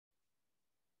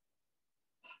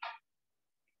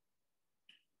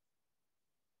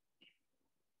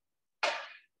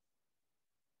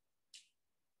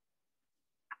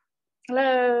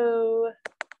Hello.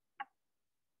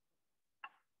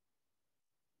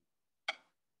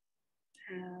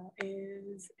 How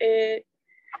is it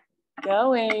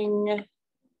going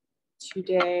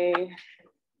today?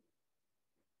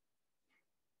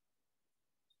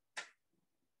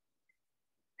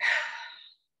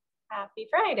 Happy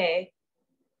Friday,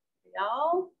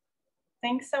 y'all.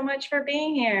 Thanks so much for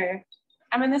being here.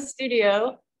 I'm in the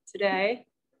studio today,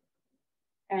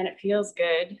 and it feels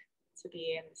good to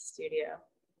be in the studio.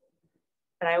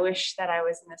 But I wish that I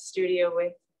was in the studio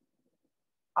with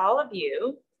all of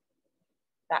you.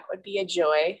 That would be a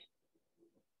joy.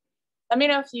 Let me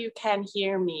know if you can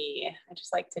hear me. I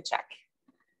just like to check.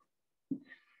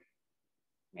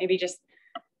 Maybe just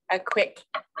a quick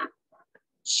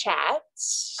chat.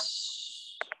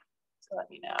 So let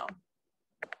me know.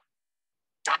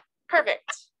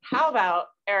 Perfect. How about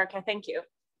Erica? Thank you.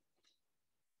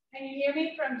 Can you hear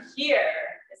me from here?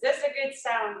 Is this a good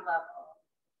sound level?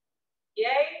 Yay?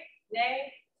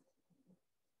 Nay?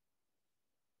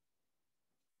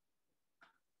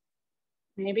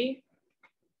 Maybe?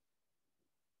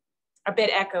 A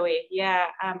bit echoey. Yeah,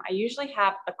 I usually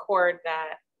have a cord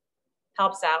that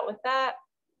helps out with that,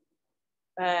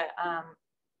 but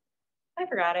I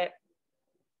forgot it.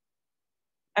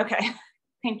 Okay,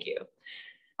 thank you.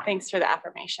 Thanks for the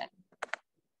affirmation.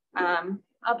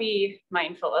 I'll be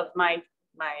mindful of my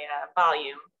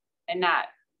volume and not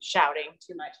shouting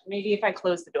too much. Maybe if I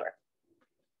close the door.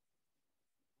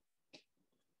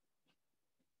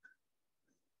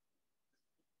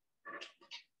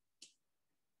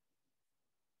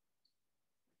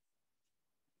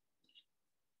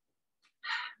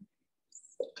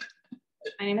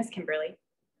 My name is Kimberly.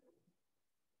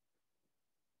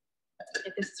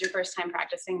 If this is your first time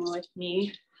practicing with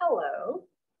me, hello.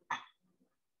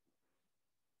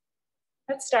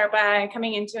 Let's start by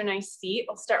coming into a nice seat.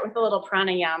 We'll start with a little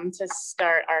pranayama to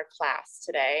start our class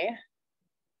today.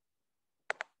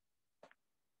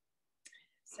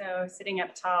 So sitting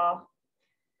up tall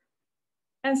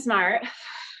and smart.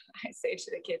 I say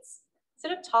to the kids,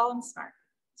 sit up tall and smart.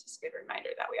 It's just a good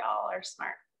reminder that we all are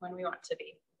smart when we want to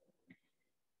be.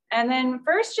 And then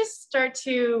first, just start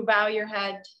to bow your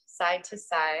head side to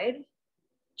side.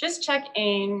 Just check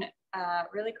in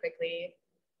really quickly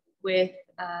with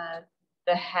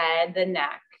the head, the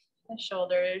neck, the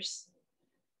shoulders.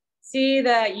 See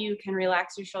that you can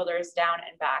relax your shoulders down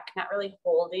and back, not really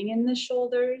holding in the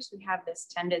shoulders. We have this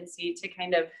tendency to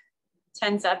kind of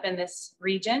tense up in this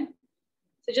region.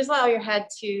 So just allow your head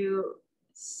to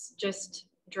just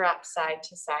drop side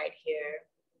to side here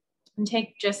and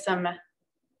take just some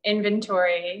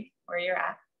inventory where you're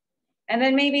at. And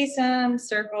then maybe some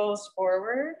circles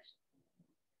forward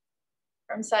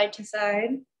from side to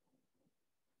side.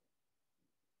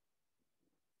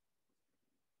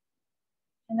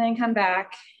 And then come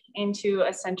back into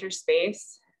a center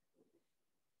space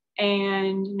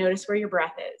and notice where your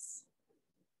breath is.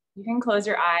 You can close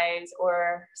your eyes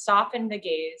or soften the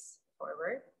gaze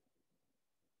forward.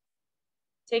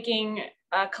 Taking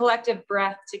a collective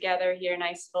breath together here,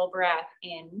 nice full breath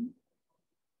in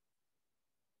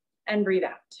and breathe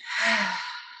out.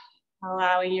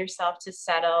 Allowing yourself to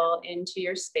settle into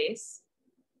your space.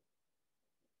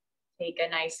 Take a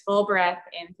nice full breath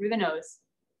in through the nose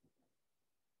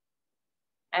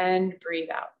and breathe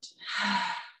out.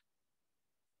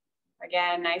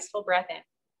 Again, nice full breath in.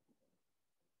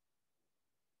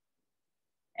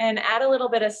 And add a little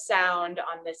bit of sound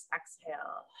on this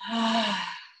exhale.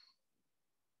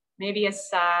 Maybe a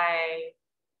sigh.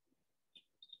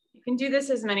 You can do this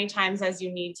as many times as you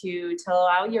need to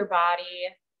allow your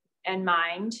body and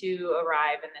mind to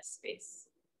arrive in this space.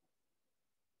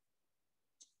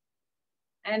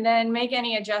 And then make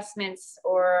any adjustments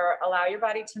or allow your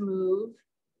body to move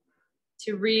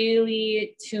to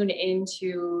really tune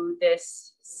into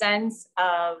this sense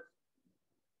of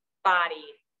body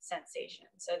sensation.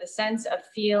 So the sense of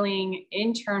feeling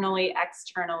internally,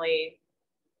 externally,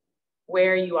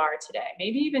 where you are today.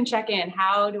 Maybe even check in,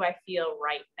 how do I feel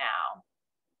right now?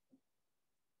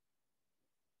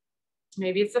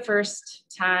 Maybe it's the first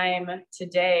time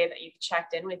today that you've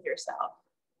checked in with yourself.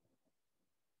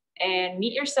 And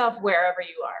meet yourself wherever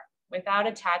you are, without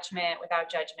attachment, without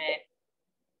judgment,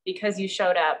 because you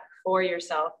showed up for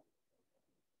yourself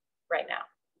right now.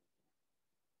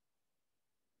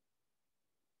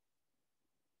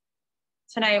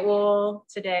 Today we'll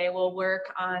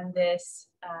work on this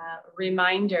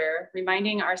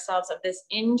reminding ourselves of this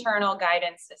internal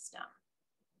guidance system,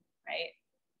 right?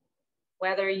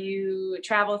 Whether you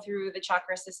travel through the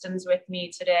chakra systems with me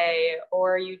today,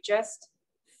 or you just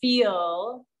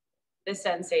feel the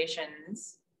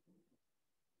sensations,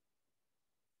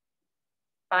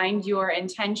 Find your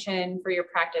intention for your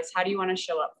practice. How do you want to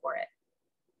show up for it?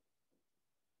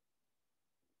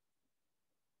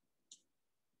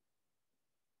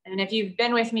 And if you've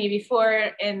been with me before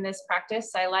in this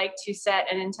practice, I like to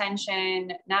set an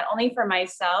intention not only for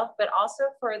myself, but also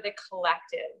for the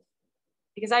collective,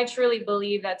 because I truly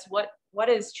believe that's what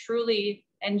is truly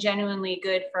and genuinely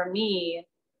good for me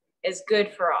is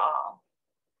good for all.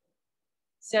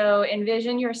 So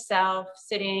envision yourself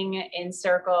sitting in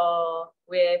circle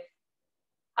with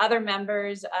other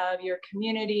members of your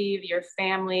community, your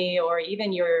family, or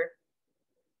even your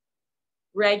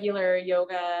regular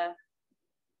yoga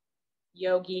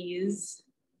yogis,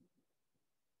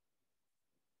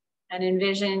 and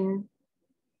envision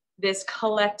this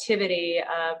collectivity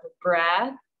of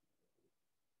breath,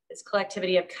 this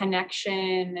collectivity of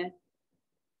connection,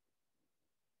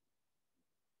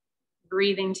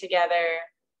 breathing together.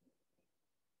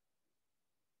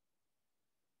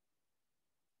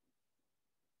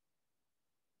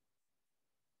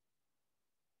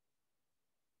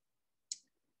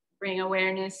 Bring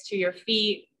awareness to your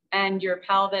feet and your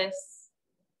pelvis.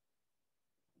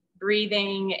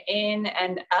 Breathing in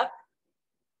and up.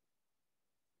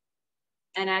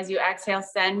 And as you exhale,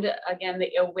 send again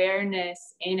the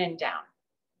awareness in and down.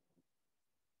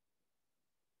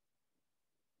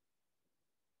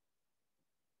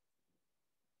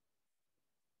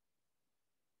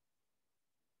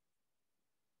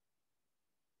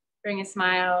 Bring a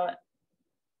smile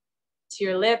to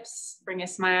your lips, bring a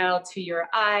smile to your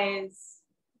eyes,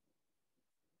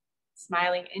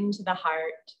 smiling into the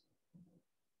heart.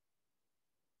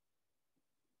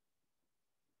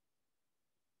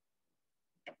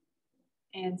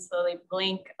 And slowly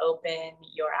blink open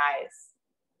your eyes.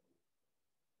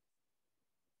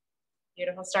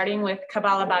 Beautiful, starting with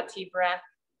Kapalabhati breath.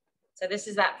 So this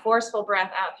is that forceful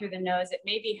breath out through the nose. It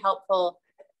may be helpful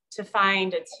to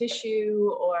find a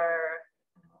tissue or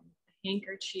a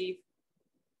handkerchief.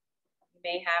 You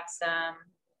may have some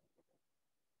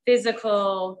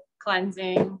physical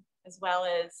cleansing as well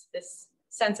as this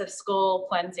sense of skull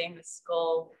cleansing, the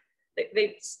skull.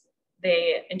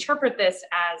 They interpret this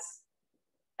as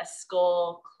a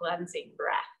skull cleansing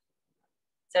breath.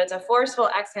 So it's a forceful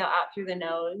exhale out through the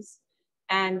nose,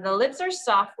 and the lips are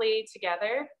softly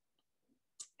together,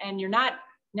 and you're not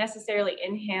necessarily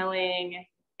inhaling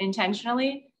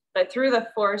intentionally, but through the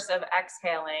force of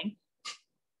exhaling,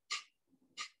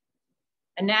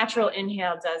 a natural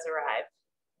inhale does arrive.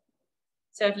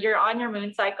 So if you're on your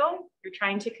moon cycle, you're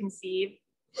trying to conceive,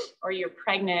 or you're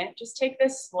pregnant, just take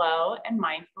this slow and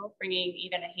mindful, bringing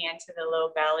even a hand to the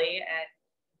low belly and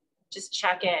just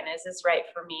check in, is this right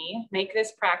for me? Make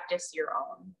this practice your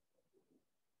own.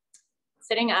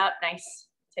 Sitting up, nice,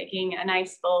 taking a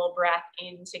nice full breath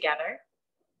in together.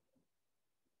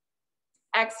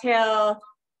 Exhale,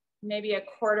 maybe a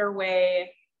quarter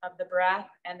way of the breath,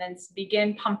 and then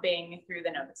begin pumping through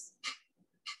the nose.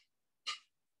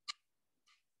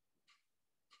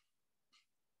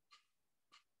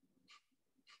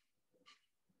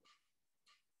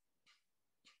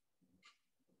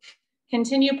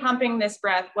 Continue pumping this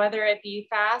breath, whether it be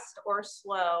fast or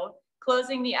slow,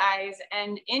 closing the eyes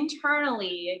and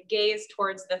internally gaze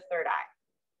towards the third eye.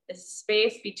 The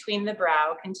space between the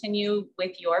brow. Continue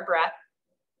with your breath.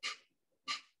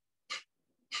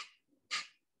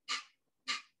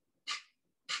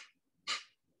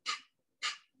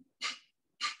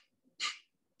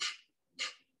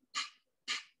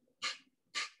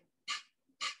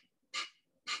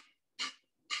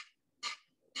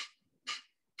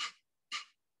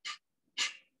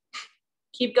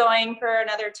 Keep going for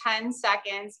another 10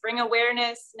 seconds. Bring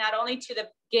awareness not only to the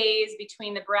gaze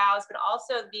between the brows, but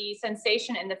also the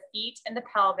sensation in the feet and the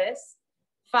pelvis.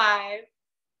 5,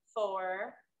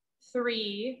 4,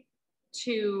 3,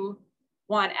 2,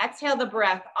 1. Exhale the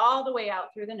breath all the way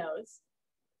out through the nose.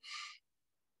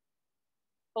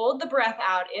 Hold the breath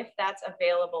out if that's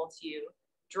available to you.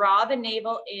 Draw the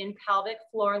navel in, pelvic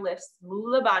floor lifts,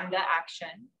 Mula Bandha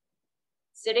action.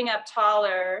 Sitting up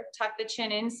taller, tuck the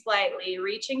chin in slightly,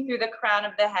 reaching through the crown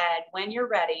of the head. When you're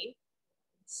ready,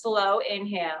 slow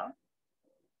inhale.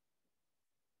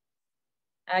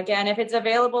 Again, if it's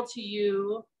available to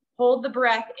you, hold the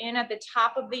breath in at the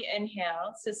top of the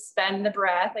inhale, suspend the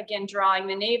breath, again, drawing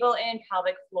the navel in,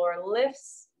 pelvic floor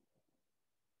lifts.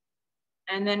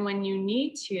 And then when you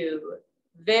need to,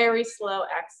 very slow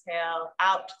exhale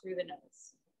out through the nose.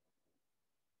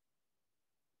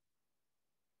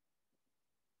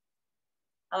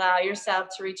 Allow yourself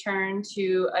to return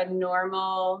to a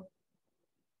normal,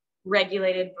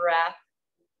 regulated breath.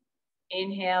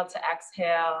 Inhale to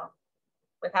exhale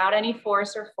without any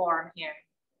force or form here.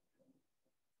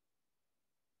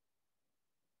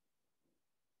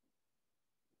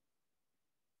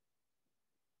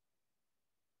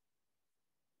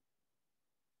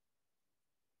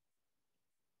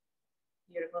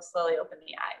 Beautiful, slowly open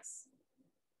the eyes.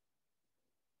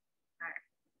 All right.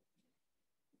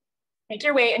 Make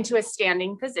your way into a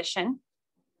standing position.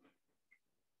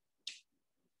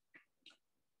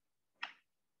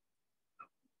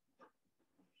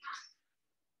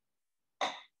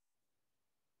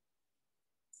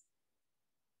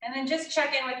 And then just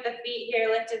check in with the feet here,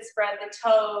 lift and spread the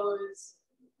toes.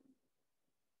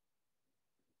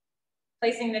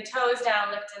 Placing the toes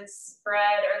down, lift and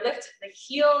spread, or lift the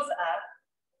heels up.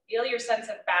 Feel your sense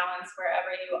of balance wherever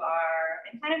you are,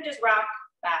 and kind of just rock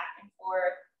back and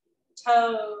forth,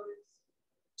 toes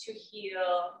to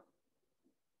heel.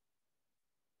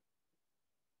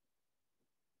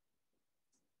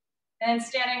 And then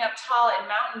standing up tall in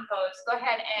mountain pose, go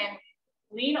ahead and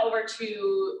lean over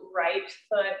to right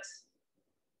foot.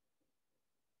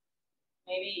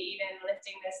 Maybe even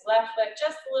lifting this left foot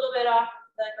just a little bit off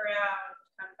the ground.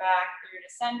 Come back through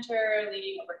to center,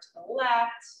 leaning over to the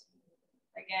left.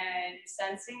 Again,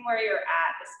 sensing where you're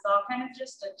at. This is all kind of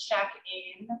just a check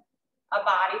in, a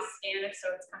body scan of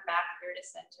sorts. Come back through to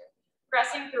center.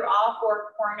 Pressing through all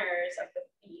four corners of the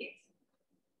feet.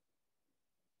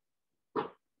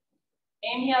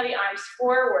 Inhale the arms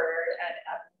forward and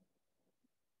up.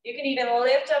 You can even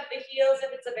lift up the heels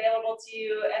if it's available to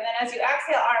you. And then as you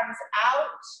exhale, arms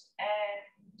out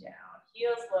and down.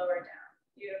 Heels lower down.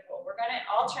 Beautiful. We're going to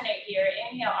alternate here.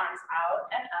 Inhale, arms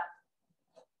out and up.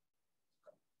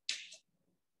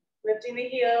 Lifting the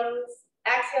heels.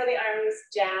 Exhale the arms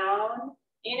down,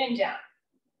 in and down.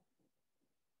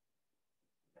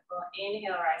 Beautiful.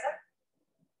 Inhale, rise up.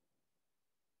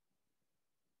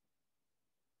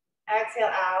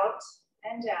 Exhale out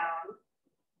and down.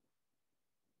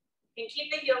 You can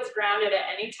keep the heels grounded at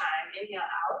any time. Inhale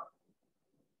out.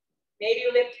 Maybe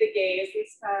lift the gaze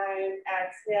this time.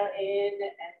 Exhale in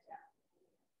and down.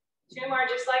 Two more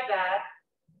just like that.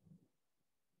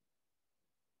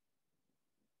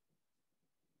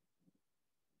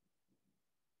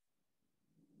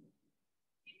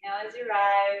 Inhale as you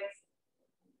rise.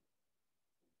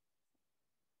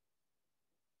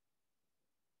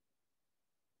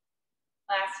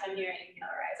 Last time here, inhale,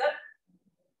 rise up.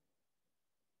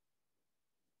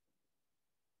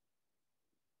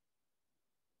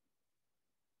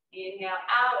 Inhale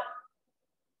out.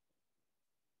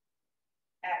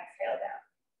 Exhale down.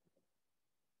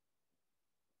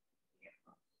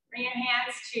 Beautiful. Bring your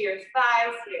hands to your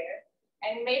thighs here,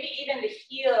 and maybe even the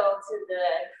heel to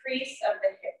the crease of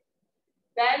the hip.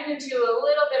 Bend into a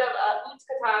little bit of a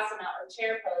Utkatasana or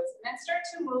chair pose, and then start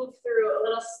to move through a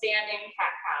little standing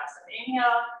cat-cow. So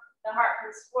inhale, the heart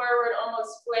comes forward,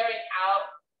 almost flaring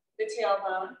out the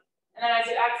tailbone. And then as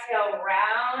you exhale,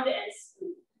 round and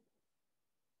scoop.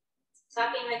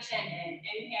 Tucking the chin in.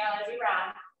 Inhale as you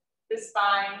round the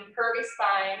spine, curvy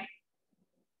spine.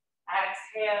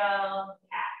 Exhale,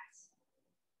 cat.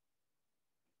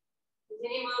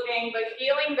 Continue moving, but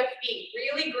feeling the feet,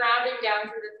 really grounding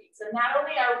down through the feet. So not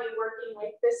only are we working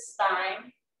with the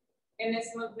spine in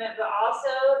this movement, but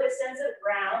also the sense of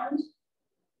ground.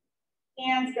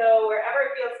 Hands go wherever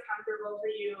it feels comfortable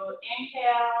for you.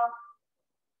 Inhale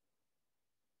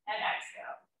and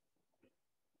exhale.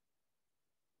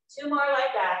 Two more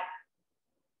like that.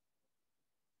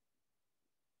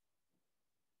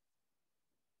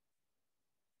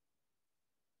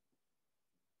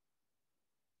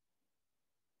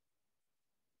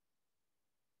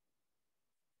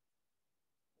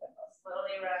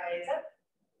 Slowly rise up.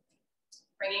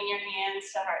 Bringing your hands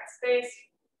to heart space.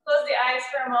 Close the eyes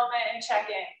for a moment and check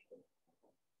in.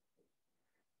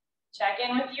 Check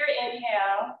in with your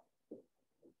inhale.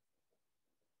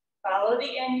 Follow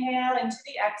the inhale into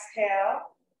the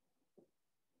exhale.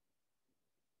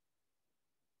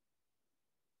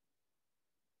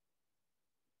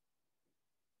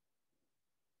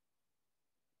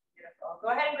 Beautiful. Go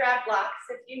ahead and grab blocks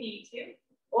if you need to,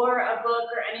 or a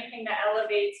book or anything that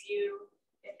elevates you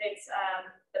if it's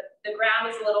the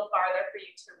ground is a little farther for you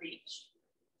to reach.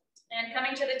 And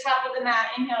coming to the top of the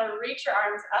mat, inhale, reach your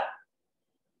arms up.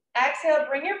 Exhale,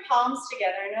 bring your palms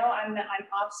together. I know I'm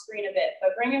off screen a bit,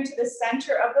 but bring them to the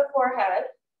center of the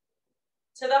forehead,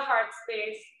 to the heart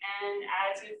space, and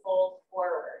as you fold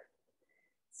forward.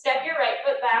 Step your right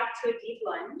foot back to a deep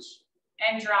lunge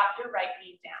and drop your right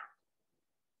knee down.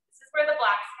 This is where the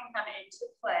blocks can come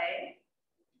into play.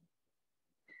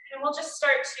 And we'll just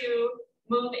start to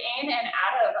move in and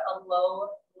out of a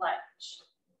low lunge.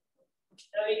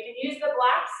 So you can use the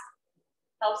blocks.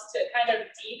 Helps to kind of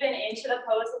deepen into the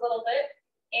pose a little bit.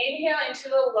 Inhale into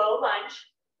the low lunge.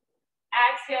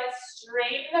 Exhale,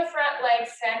 straighten the front leg,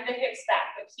 send the hips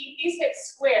back. But keep these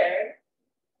hips squared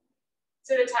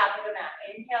to the top of the mat.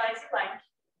 Inhale as you lunge.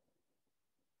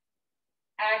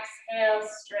 Exhale,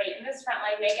 straighten this front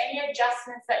leg. Make any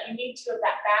adjustments that you need to with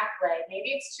that back leg.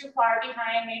 Maybe it's too far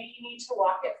behind. Maybe you need to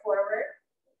walk it forward.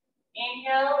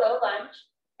 Inhale, low lunge.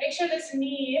 Make sure this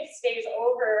knee stays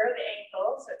over the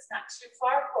ankle so it's not too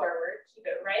far forward. Keep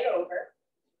it right over.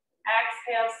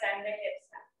 Exhale, send the hips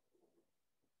up.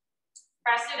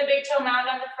 Press through the big toe mound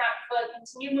on the front foot.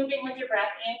 Continue moving with your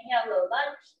breath. Inhale, low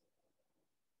lunge.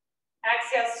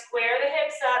 Exhale, square the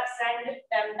hips up, send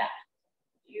them back.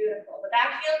 Beautiful. The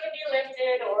back heel can be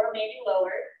lifted or maybe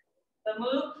lowered, but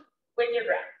move with your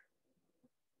breath.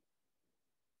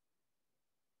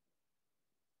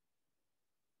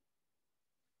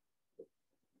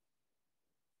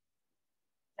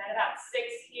 Done about 6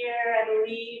 here, I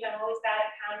believe. I'm always bad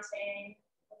at counting.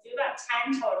 We'll do about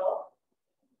 10 total.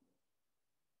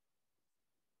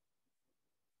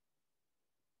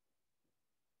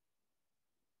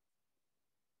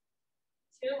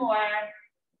 Two more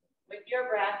with your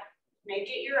breath. Make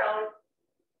it your own.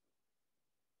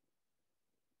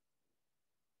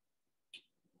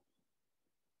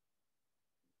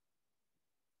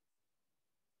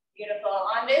 Beautiful.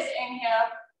 On this inhale,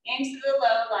 into the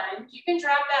low lunge. You can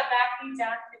drop that back knee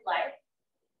down if you'd like,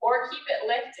 or keep it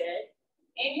lifted.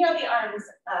 Inhale the arms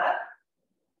up.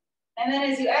 And then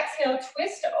as you exhale,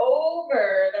 twist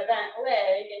over the bent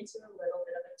leg into a little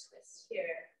bit of a twist here.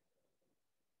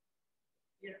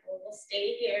 Beautiful. We'll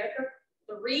stay here for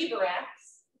 3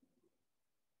 breaths.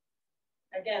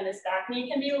 Again, this back knee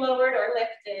can be lowered or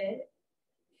lifted.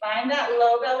 Find that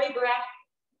low belly breath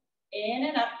in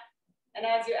and up. And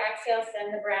as you exhale,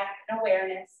 send the breath and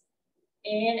awareness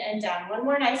in and down. One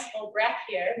more nice full breath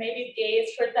here. Maybe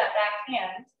gaze towards that back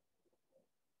hand.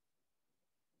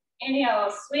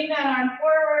 Inhale, swing that arm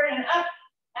forward and up.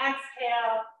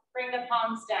 Exhale, bring the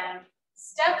palms down.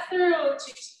 Step through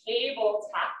to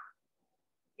tabletop.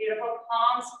 Beautiful,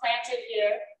 palms planted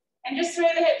here. And just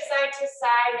sway the hips side to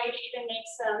side, maybe even make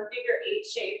some figure 8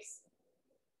 shapes.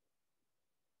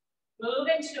 Move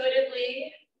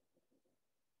intuitively.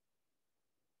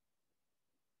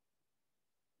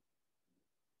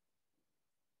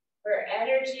 For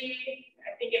energy,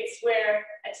 I think it's where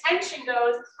attention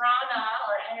goes, prana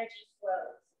or energy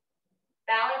flows.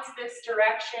 Balance this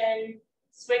direction,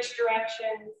 switch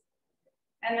directions,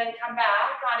 and then come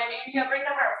back. On an inhale, bring the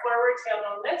heart forward,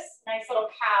 tailbone lifts, nice little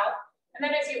cow. And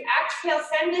then as you exhale,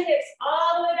 send the hips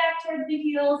all the way back towards the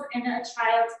heels in a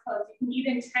child's pose. You can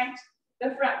even tent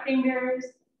the front fingers,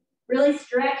 really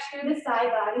stretch through the side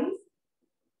bodies.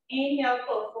 Inhale,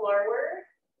 pull forward,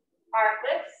 heart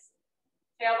lifts.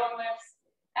 Tailbone lifts.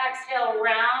 Exhale,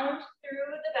 round through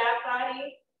the back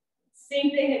body.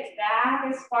 Sink the hips back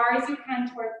as far as you can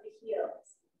towards the heels.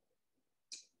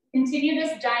 Continue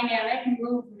this dynamic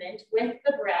movement with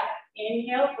the breath.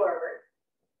 Inhale forward.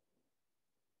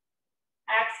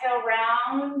 Exhale,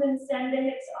 round and send the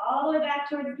hips all the way back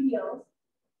towards the heels.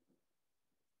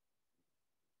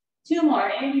 2 more.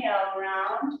 Inhale,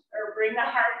 round, or bring the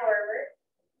heart forward.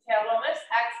 Tailbone lifts.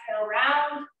 Exhale,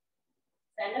 round.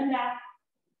 Send them back.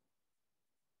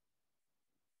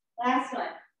 Last one.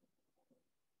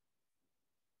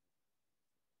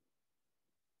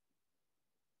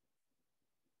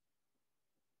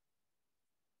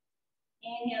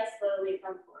 Inhale, slowly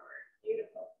come forward.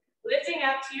 Beautiful. Lifting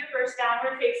up to your first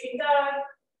downward facing dog.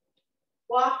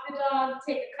 Walk the dog,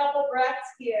 take a couple breaths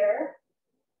here.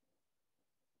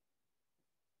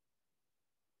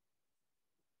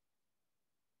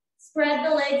 Spread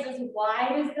the legs as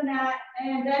wide as the mat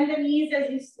and bend the knees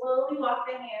as you slowly walk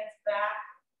the hands back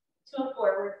to a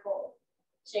forward fold.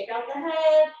 Shake out the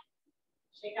head,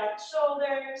 shake out the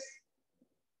shoulders,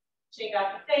 shake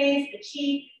out the face, the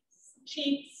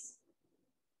cheeks.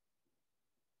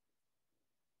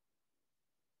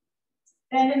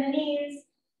 Bend in the knees.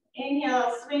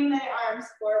 Inhale, swing the arms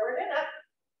forward and up.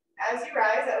 As you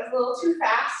rise, that was a little too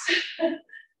fast.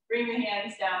 Bring the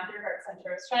hands down through heart center.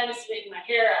 I was trying to swing my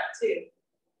hair up too.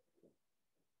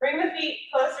 Bring the feet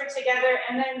closer together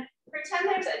and then pretend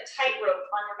there's a tightrope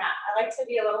on your mat. I like to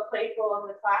be a little playful in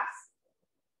the class.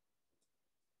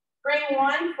 Bring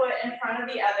one foot in front of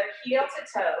the other, heel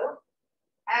to toe,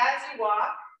 as you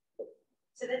walk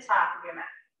to the top of your mat.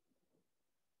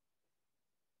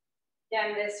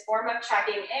 Again, this form of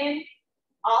checking in,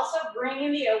 also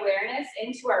bringing the awareness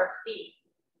into our feet.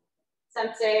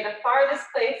 Some say the farthest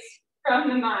place from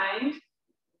the mind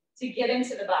to get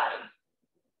into the body.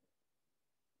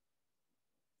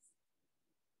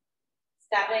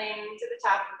 Stepping to the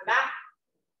top of the mat.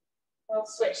 We'll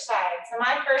switch sides. So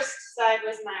my first side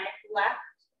was my left.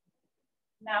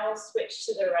 Now we'll switch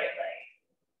to the right leg.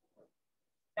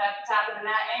 At the top of the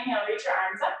mat, inhale, reach your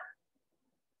arms up.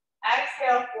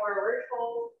 Exhale, forward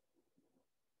fold.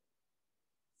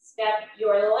 Step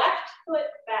your left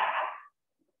foot back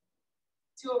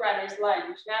to a runner's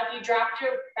lunge. Now, if you dropped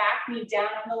your back knee down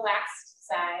on the last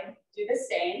side, do the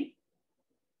same.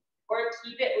 Or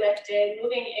keep it lifted,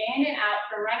 moving in and out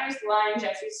from runner's lunge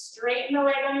as you straighten the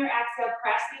leg on your exhale,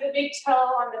 press through the big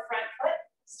toe on the front foot,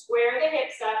 square the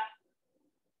hips up,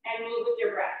 and move with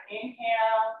your breath.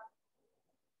 Inhale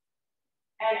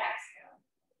and exhale.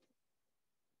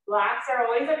 Blocks are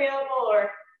always available,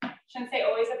 or I shouldn't say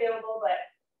always available, but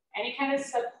any kind of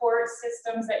support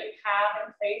systems that you have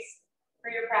in place for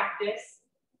your practice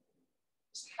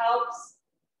just helps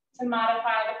to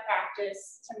modify the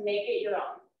practice to make it your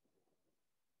own.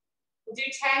 We'll do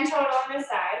 10 total on this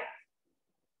side.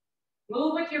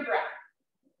 Move with your breath.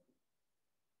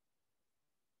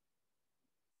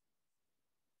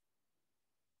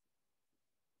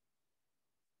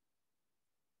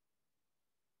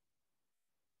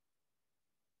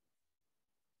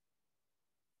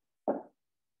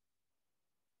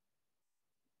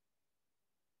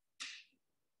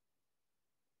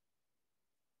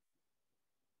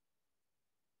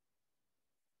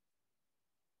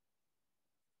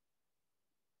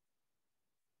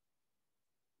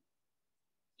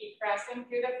 Keep pressing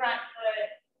through the front foot.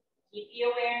 Keep the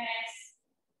awareness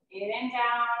in and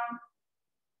down.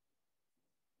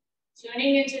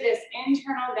 Tuning into this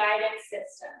internal guidance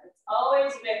system. It's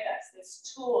always with us,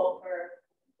 this tool for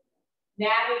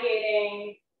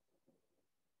navigating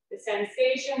the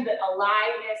sensation, the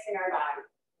aliveness in our body.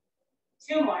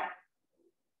 2 more.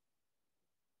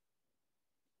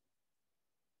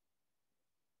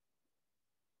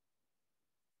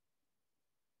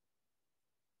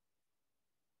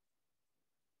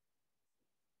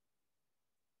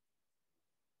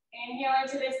 Inhale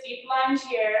into this deep lunge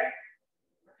here.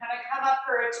 We're gonna come up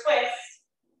for a twist.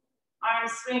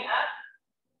 Arms swing up.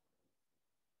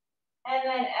 And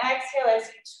then exhale as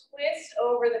you twist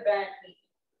over the bent knee.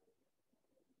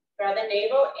 Draw the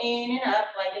navel in and up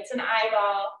like it's an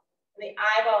eyeball. And the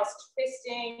eyeball's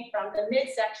twisting from the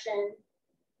midsection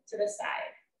to the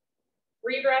side.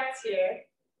 3 breaths here.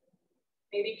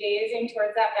 Maybe gazing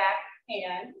towards that back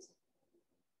hand.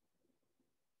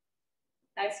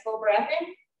 Nice full breath in.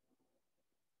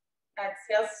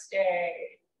 Exhale, stay.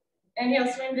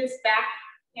 Inhale, swing this back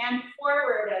hand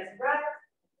forward as breath.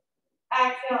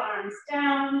 Exhale, arms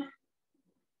down.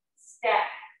 Step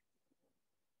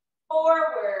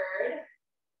forward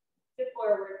to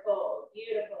forward fold.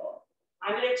 Beautiful.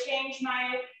 I'm going to change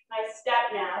my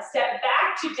step now. Step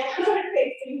back to downward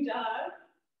facing dog.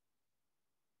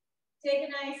 Take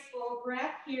a nice full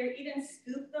breath here. Even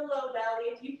scoop the low belly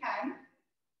if you can.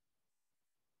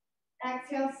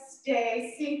 Exhale,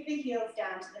 stay. Sink the heels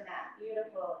down to the mat.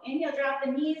 Beautiful. Inhale, drop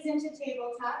the knees into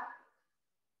tabletop.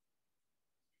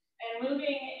 And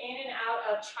moving in and out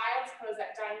of child's pose,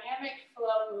 that dynamic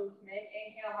flow movement.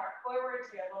 Inhale, heart forward,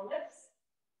 tailbone lifts.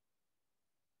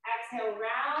 Exhale,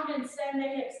 round and send the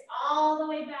hips all the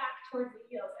way back towards the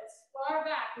heels. As far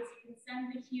back as you can send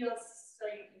the heels so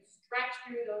you can stretch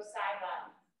through those side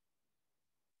bodies.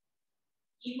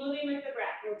 Keep moving with the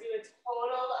breath. We'll do a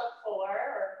total of 4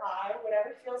 or 5,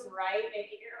 whatever feels right, make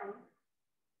it your own.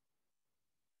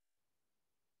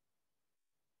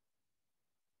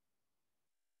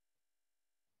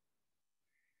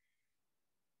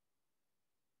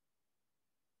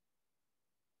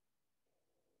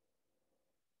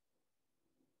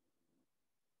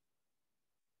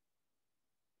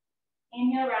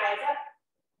 Inhale, rise up.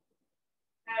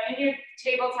 Now in your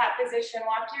tabletop position,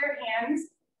 walk your hands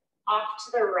off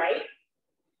to the right.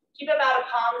 Keep about a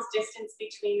palm's distance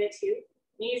between the two.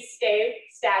 Knees stay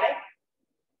static.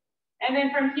 And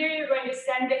then from here, you're going to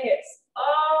send the hips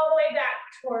all the way back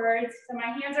towards, so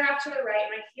my hands are off to the right,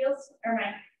 my hips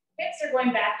are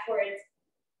going back towards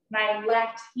my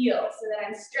left heel, so that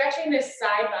I'm stretching this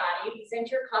side body, these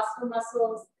intercostal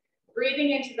muscles,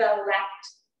 breathing into the left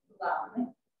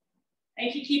lung. And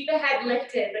you can keep the head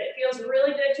lifted, but it feels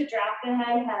really good to drop the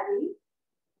head heavy.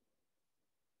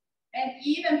 And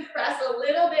even press a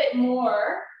little bit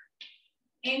more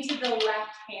into the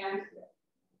left hand here.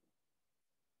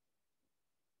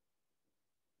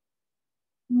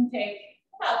 And take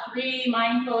about 3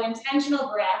 mindful,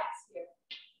 intentional breaths here.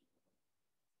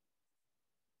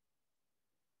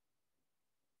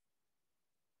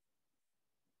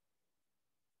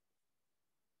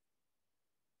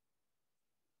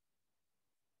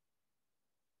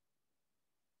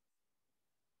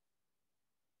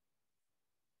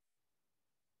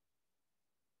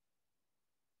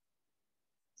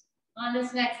 On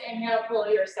this next inhale, pull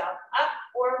yourself up,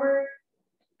 forward,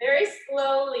 very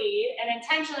slowly and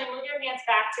intentionally move your hands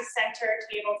back to center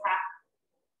tabletop.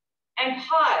 And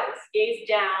pause, gaze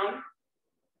down.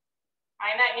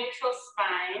 Find that neutral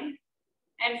spine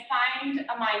and find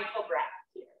a mindful breath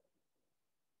here.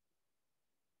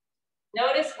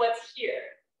 Notice what's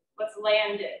here, what's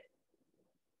landed.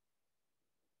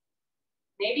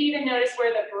 Maybe even notice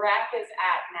where the breath is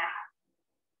at now.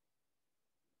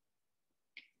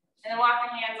 And then walk the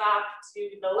hands off to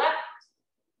the left.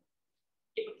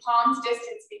 Keep a palm's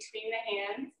distance between the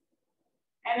hands.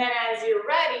 And then as you're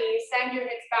ready, send your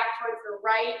hips back towards the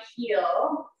right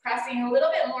heel, pressing a little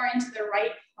bit more into the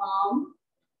right palm.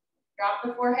 Drop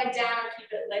the forehead down, keep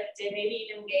it lifted, maybe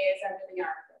even gaze under the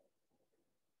armpit.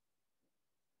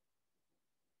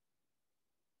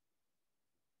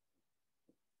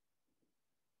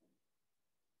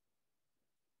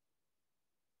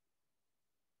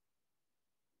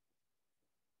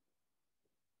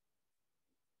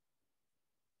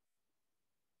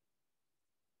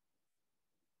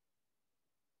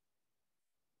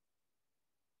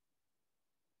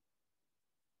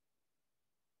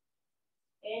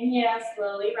 Inhale,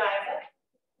 slowly rise up.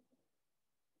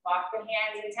 Walk the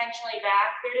hands intentionally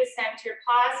back here to center.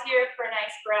 Pause here for a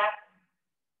nice breath.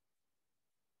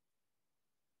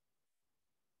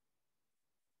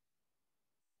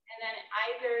 And then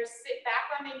either sit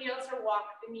back on the heels or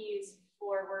walk the knees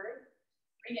forward.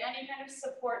 Bring any kind of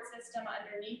support system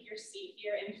underneath your seat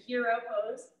here in hero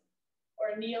pose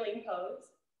or kneeling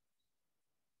pose.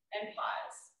 And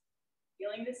pause.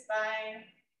 Feeling the spine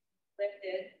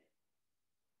lifted.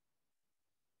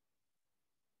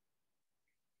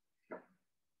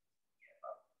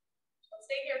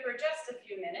 Stay here for just a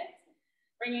few minutes,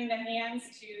 bringing the hands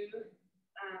to,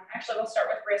 actually we'll start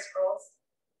with wrist rolls.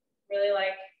 Really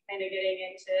like kind of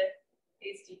getting into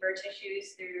these deeper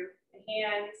tissues through the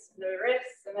hands, the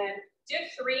wrists, and then do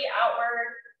 3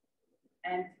 outward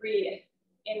and 3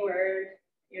 inward.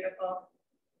 Beautiful.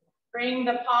 Bring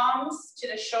the palms to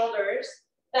the shoulders,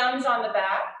 thumbs on the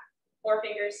back, 4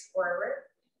 fingers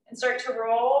forward, and start to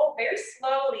roll very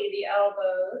slowly the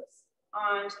elbows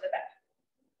onto the back.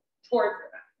 Towards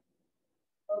the back.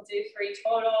 We'll do 3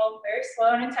 total, very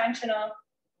slow and intentional.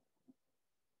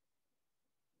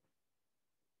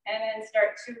 And then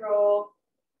start to roll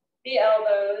the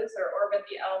elbows or orbit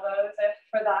the elbows, if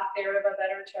for lack of a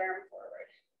better term,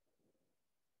 forward.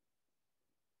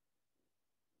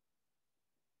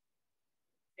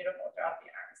 Beautiful, drop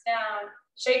the arms down.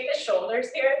 Shake the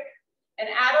shoulders here and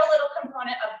add a little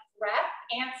component of breath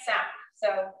and sound.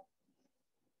 So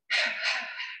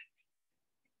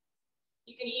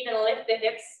you can even lift the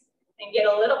hips and get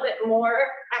a little bit more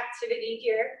activity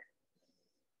here.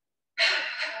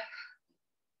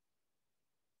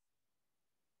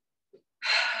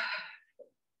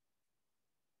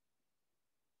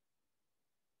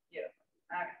 Beautiful.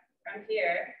 All right, from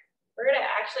here, we're gonna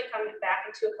actually come back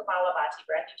into a Kapalabhati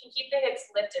breath. You can keep the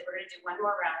hips lifted. We're gonna do one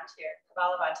more round here,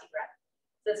 Kapalabhati breath.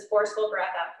 This forceful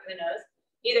breath out through the nose.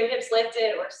 Either hips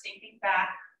lifted or sinking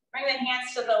back. Bring the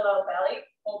hands to the low belly,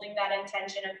 holding that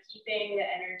intention of keeping the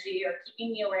energy or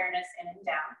keeping the awareness in and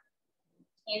down.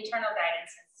 Internal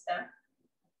guidance system.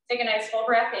 Take a nice full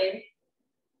breath in.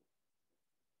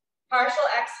 Partial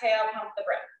exhale, pump the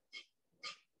breath.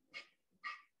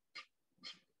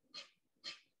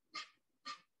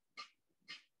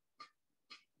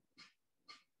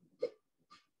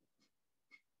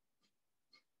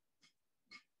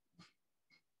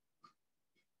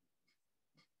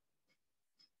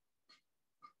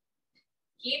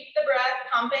 Keep the breath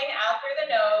pumping out through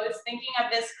the nose, thinking of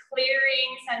this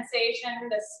clearing sensation,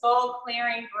 this skull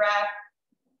clearing breath,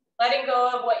 letting go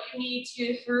of what you need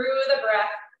to through the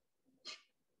breath.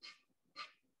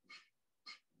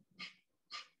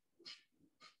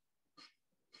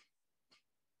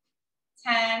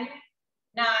 Ten,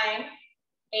 9,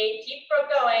 8, keep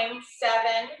going,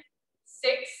 7,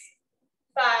 6,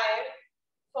 5,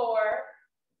 4,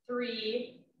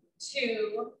 3,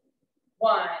 2,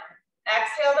 1.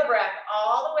 Exhale the breath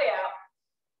all the way out.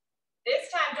 This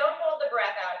time, don't hold the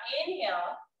breath out.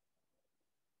 Inhale.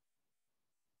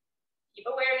 Keep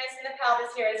awareness in the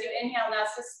pelvis here as you inhale. Now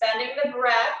suspending the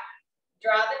breath.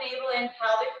 Draw the navel in,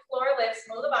 pelvic floor lifts,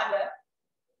 Mula Bandha.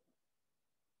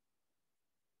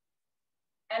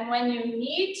 And when you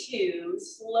need to,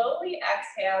 slowly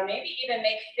exhale, maybe even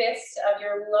make fists of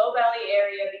your low belly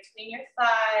area between your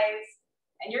thighs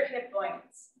and your hip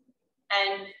joints.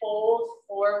 And fold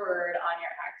forward on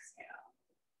your exhale.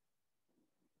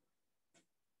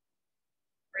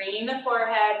 Bringing the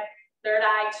forehead, third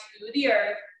eye to the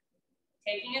earth.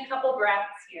 Taking a couple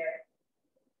breaths here.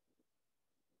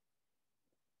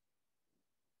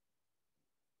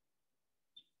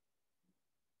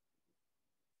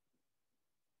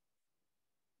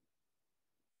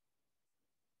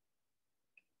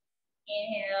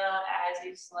 Inhale as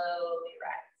you slowly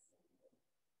rise.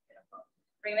 Beautiful.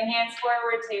 Bring the hands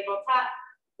forward, tabletop.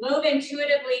 Move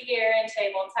intuitively here in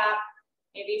tabletop.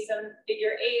 Maybe some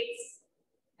figure eights.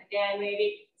 Again,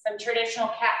 maybe some traditional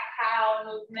cat-cow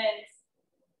movements.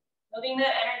 Moving the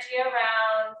energy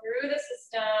around through the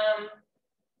system.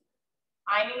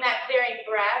 Finding that clearing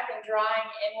breath and drawing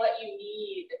in what you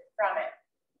need from it.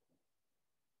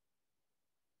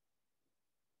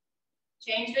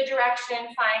 Change the direction,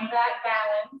 find that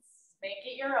balance, make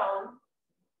it your own.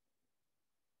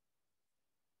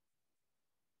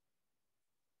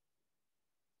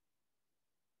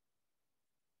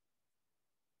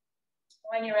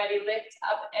 When you're ready, lift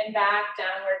up and back,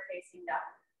 downward facing dog.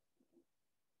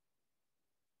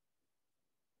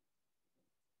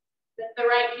 Lift the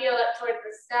right heel up towards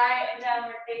the sky and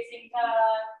downward facing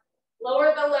dog.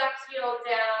 Lower the left heel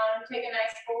down, take a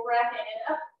nice full breath in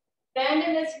and up. Bend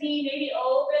in this knee, maybe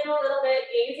open a little bit,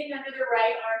 gazing under the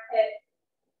right armpit.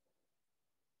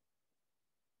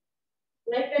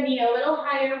 Lift the knee a little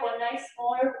higher,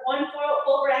 one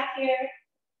full breath here.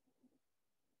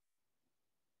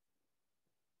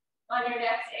 On your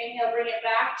next inhale, bring it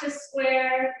back to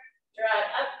square. Draw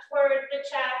it up towards the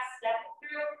chest, step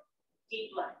through,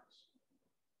 deep lunge.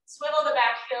 Swivel the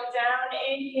back heel down,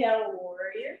 inhale,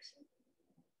 warrior two.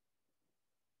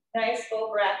 Nice full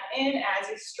breath in as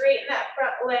you straighten that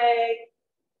front leg.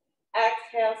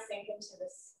 Exhale, sink into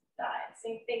the side.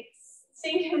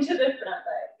 Sink into the front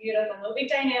leg. Beautiful. Moving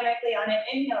dynamically on an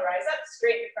inhale, rise up,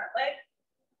 straighten the front leg.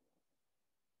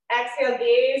 Exhale,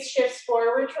 gaze shifts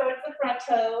forward towards the front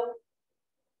toe.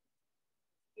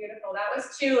 Beautiful. That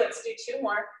was two. Let's do two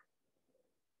more.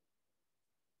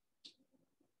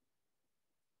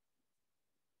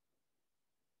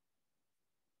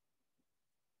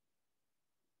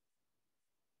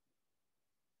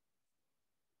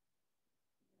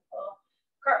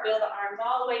 Cartwheel the arms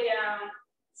all the way down.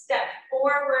 Step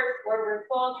forward, forward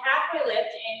fold, halfway lift,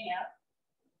 inhale.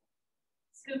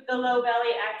 Scoop the low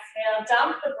belly, exhale,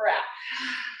 dump the breath.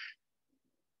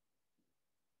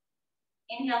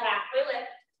 Inhale, halfway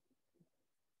lift.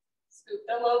 Scoop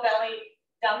the low belly,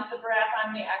 dump the breath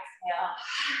on the exhale.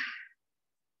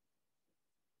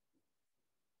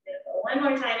 Beautiful. One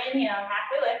more time, inhale,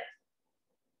 halfway lift.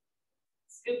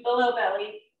 Scoop the low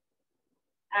belly,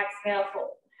 exhale,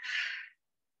 fold.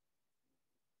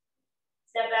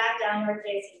 Step back, downward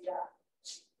facing dog.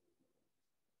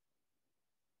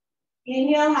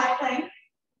 Inhale, high plank.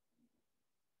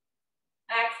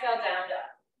 Exhale, down dog.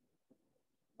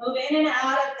 Move in and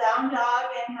out of down dog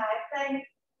and high plank.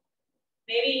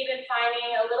 Maybe even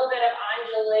finding a little bit of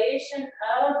undulation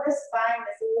of the spine,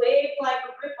 this wave-like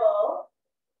ripple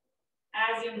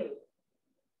as you move.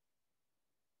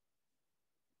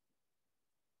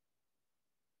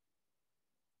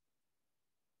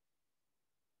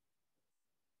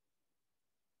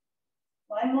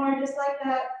 One more, just like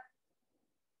that.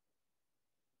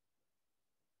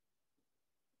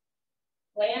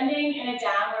 Landing in a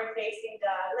downward facing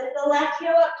dog. Lift the left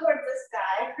heel up towards the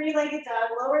sky, three-legged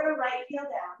dog, lower the right heel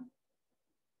down.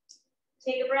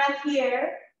 Take a breath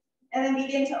here, and then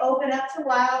begin to open up to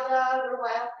wild dog or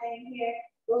wild thing here.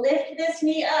 Lift this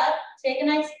knee up, take a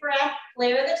nice breath,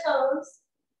 flare the toes.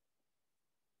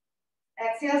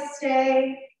 Exhale,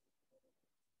 stay.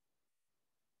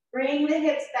 Bring the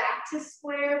hips back to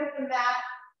square with the mat.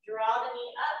 Draw the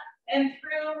knee up and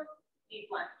through, deep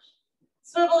lunge.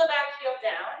 Swivel the back heel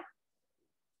down.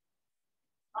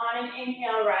 On an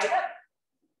inhale, rise up.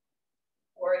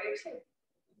 Warrior two.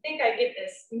 I think I get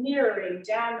this mirroring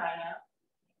down by now.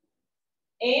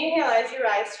 Inhale as you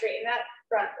rise, straighten that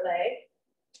front leg.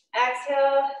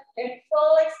 Exhale in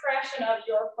full expression of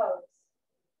your pose.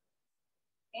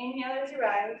 Inhale as you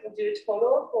rise. We'll do a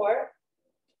total of 4.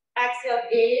 Exhale,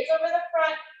 gaze over the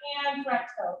front hand, front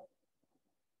toe.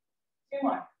 2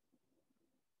 more.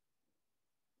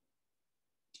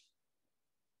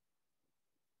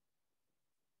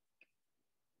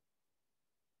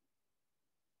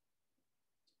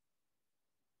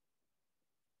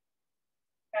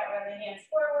 Run the hands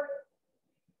forward.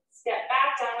 Step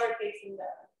back, downward facing dog.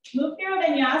 Move through a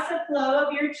vinyasa flow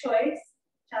of your choice.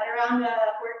 Chaturanga,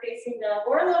 upward facing dog,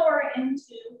 or lower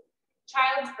into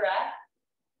child's breath.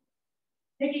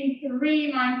 Taking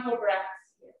 3 mindful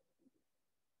breaths here.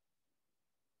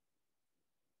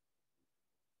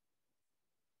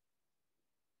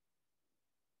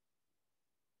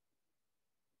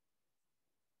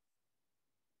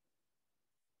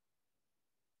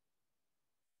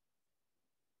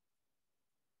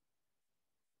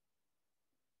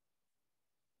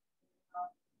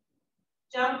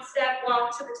 Jump, step,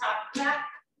 walk to the top of the mat.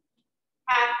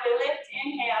 Halfway lift,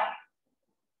 inhale.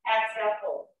 Exhale,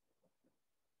 fold.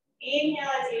 Inhale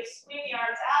as you swing the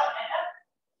arms out and up.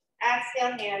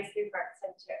 Exhale, hands through heart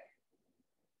center.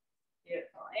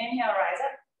 Beautiful. Inhale, rise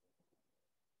up.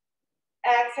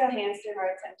 Exhale, hands through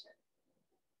heart center.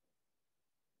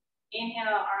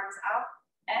 Inhale, arms out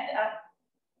and up.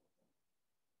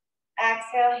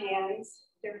 Exhale, hands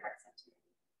through heart center.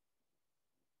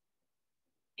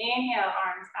 Inhale,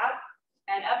 arms up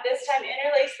and up. This time,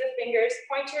 interlace the fingers,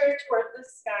 pointer toward the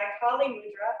sky, Kali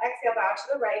Mudra. Exhale, bow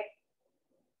to the right.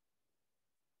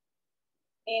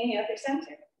 Inhale through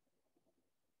center.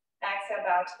 Exhale,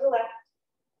 bow to the left.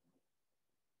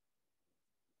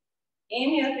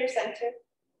 Inhale through center.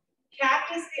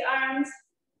 Cactus the arms.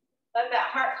 Let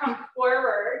that heart come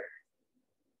forward.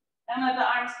 And let the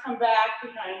arms come back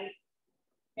behind.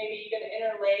 Maybe you can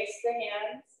interlace the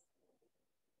hands.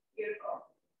 Beautiful.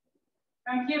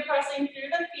 From here, pressing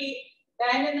through the feet,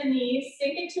 bend in the knees,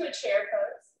 sink into a chair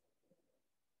pose.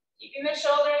 Keeping the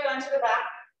shoulders onto the back.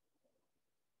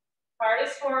 Heart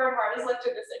is forward, heart is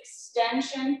lifted, this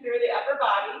extension through the upper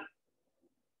body.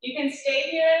 You can stay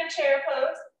here in a chair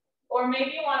pose, or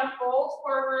maybe you want to fold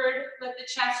forward, let the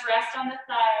chest rest on the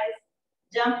thighs,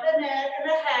 dump the neck and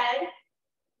the head.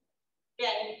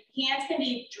 Again, hands can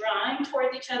be drawing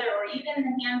towards each other, or even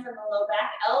the hands in the low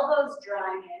back, elbows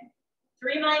drawing in.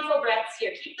 3 mindful breaths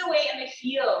here. Keep the weight in the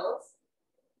heels.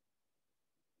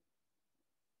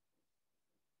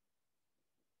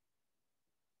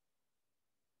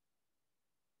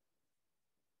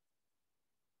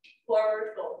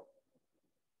 Forward fold.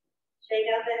 Shake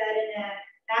out the head and neck.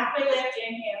 Halfway lift,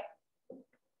 inhale.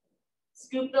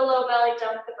 Scoop the low belly,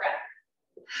 dump the breath.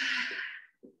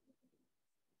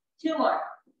 2 more.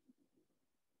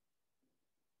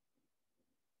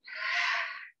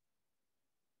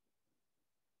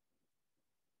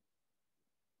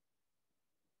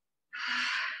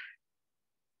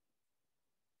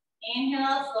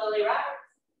 Inhale, slowly rise.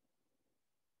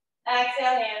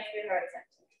 Exhale, hands through heart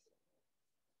center.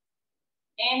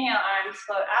 Inhale, arms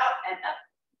float out and up.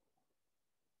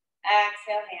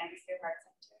 Exhale, hands through heart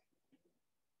center.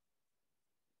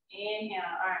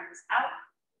 Inhale, arms out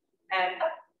and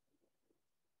up.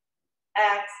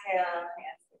 Exhale,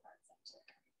 hands through heart center.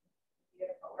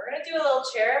 Beautiful. We're going to do a little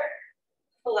chair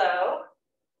flow.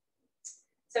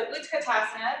 So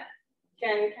Utkatasana,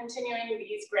 again, continuing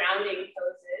these grounding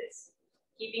poses,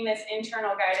 keeping this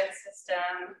internal guidance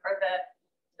system, or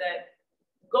the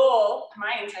goal,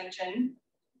 my intention,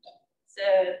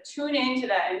 to tune into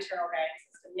that internal guidance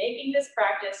system, making this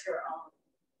practice your own.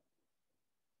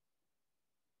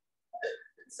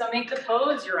 So make the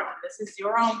pose your own. This is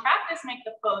your own practice, make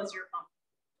the pose your own.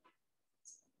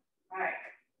 All right.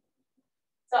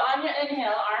 So on your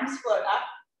inhale, arms float up,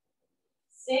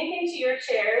 sink into your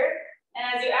chair, and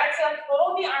as you exhale,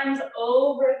 fold the arms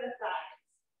over the thighs.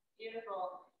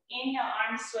 Beautiful. Inhale,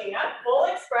 arms swing up, full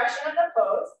expression of the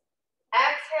pose.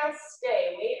 Exhale,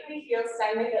 stay. Weight in the heels,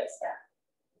 send the hips down.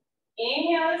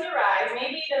 Inhale as you rise,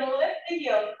 maybe even lift the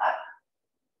heels up.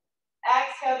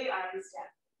 Exhale the arms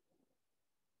down.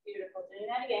 Beautiful, doing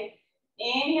that again.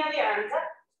 Inhale the arms up.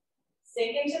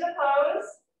 Sink into the pose.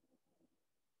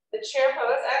 The chair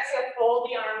pose, exhale, fold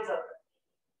the arms over.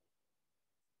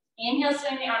 Inhale,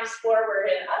 swing the arms forward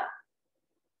and up.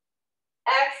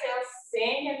 Exhale,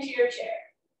 sink into your chair.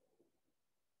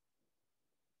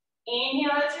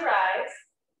 Inhale as you rise.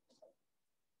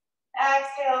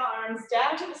 Exhale, arms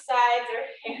down to the sides or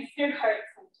hands through heart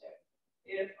center.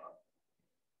 Beautiful.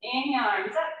 Inhale,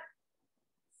 arms up.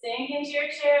 Sink into your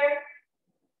chair.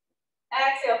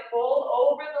 Exhale, fold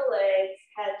over the legs,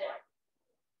 head down.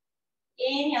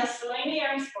 Inhale, swing the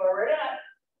arms forward and up.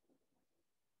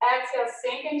 Exhale,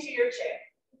 sink into your chair.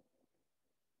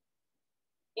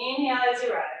 Inhale as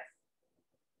you rise.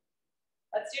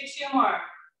 Let's do 2 more.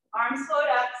 Arms float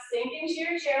up, sink into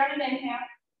your chair on an inhale.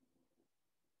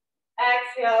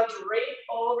 Exhale, drape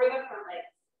over the front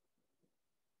legs.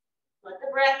 Let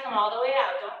the breath come all the way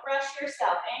out. Don't rush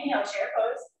yourself. Inhale, chair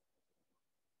pose.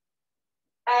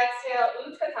 Exhale,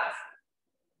 Utkatasana.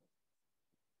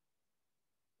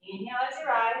 Inhale as you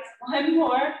rise. 1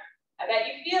 more. I bet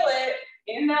you feel it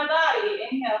in that body.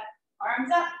 Inhale,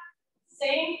 arms up,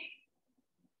 sink.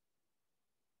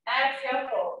 Exhale,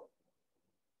 fold.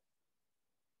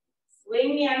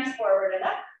 Swing the arms forward and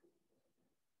up.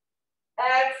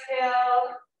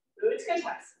 Exhale,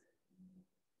 Utkatasana.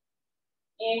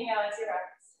 Inhale as you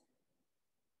rise.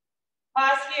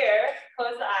 Pause here,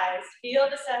 close the eyes. Feel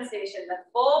the sensation, the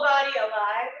full body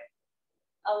alive,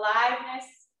 aliveness.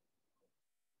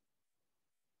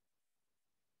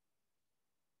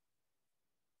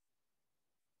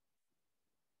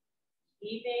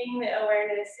 Keeping the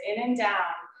awareness in and down,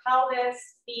 pelvis,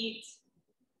 feet.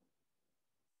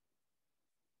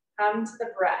 Come to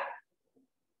the breath.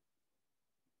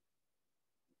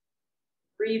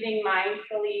 Breathing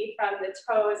mindfully from the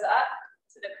toes up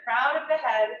to the crown of the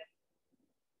head.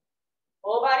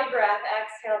 Full body breath,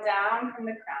 exhale down from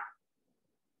the crown.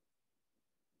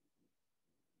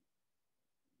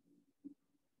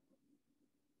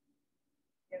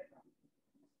 Beautiful.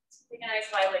 Take a nice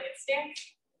wide-legged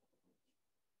stance.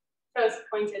 Toes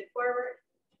pointed forward.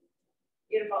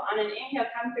 Beautiful. On an inhale,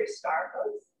 come through star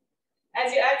pose.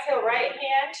 As you exhale, right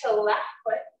hand to left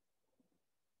foot.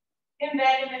 You can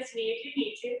bend in this knee if you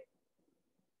need to.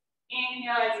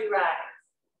 Inhale as you rise.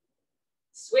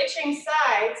 Switching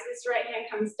sides, this right hand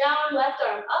comes down, left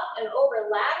arm up and over,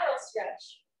 lateral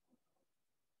stretch.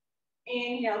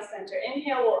 Inhale, center.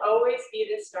 Inhale will always be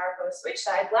the star pose. Switch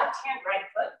side, left hand, right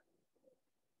foot.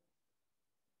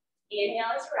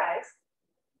 Inhale as you rise.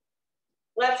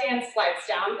 Left hand slides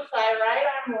down the thigh, right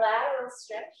arm, lateral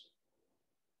stretch.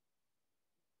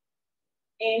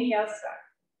 Inhale, start.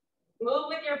 Move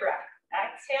with your breath.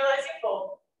 Exhale as you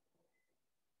fold.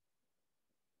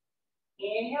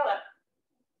 Inhale up.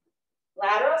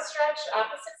 Lateral stretch,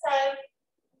 opposite side.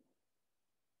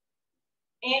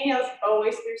 Inhales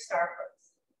always through star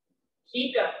pose.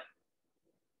 Keep going.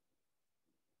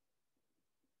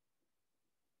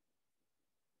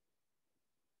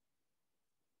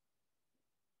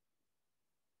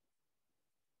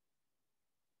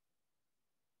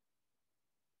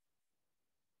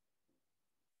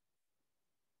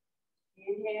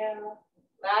 Inhale,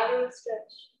 lateral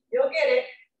stretch. You'll get it.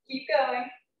 Keep going.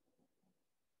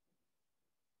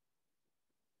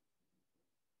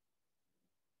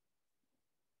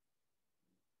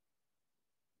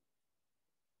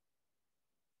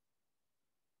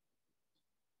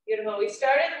 Beautiful. We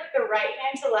started with the right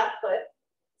hand to left foot.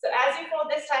 So as you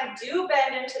fold this time, do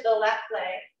bend into the left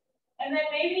leg. And then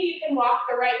maybe you can walk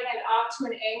the right hand off to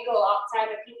an angle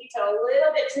outside the pinky toe a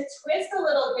little bit to twist a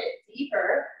little bit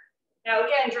deeper. Now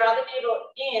again, draw the navel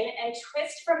in and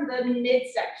twist from the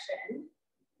midsection.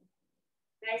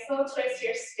 Nice little twist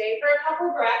here. Stay for a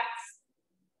couple breaths.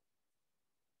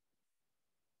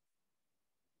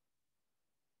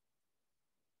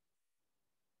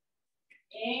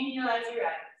 Inhale as you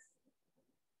rise.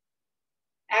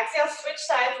 Exhale, switch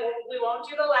sides. We won't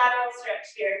do the lateral stretch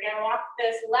here. Again, walk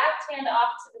this left hand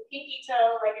off to the pinky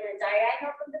toe, like in a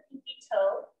diagonal from the pinky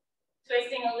toe.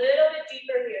 Twisting a little bit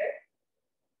deeper here.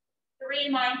 3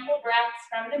 mindful breaths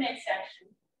from the midsection.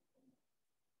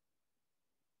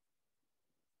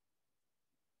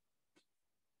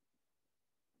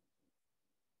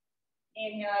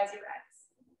 Inhale as you rise.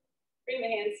 Bring the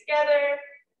hands together.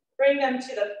 Bring them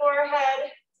to the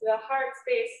forehead, to the heart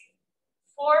space.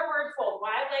 Forward fold,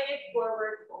 wide-legged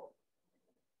forward fold.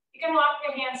 You can walk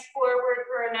the hands forward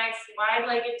for a nice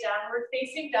wide-legged downward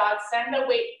facing dog. Send the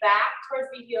weight back towards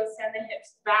the heels, send the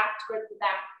hips back towards the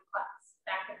back of the class,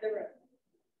 back of the room.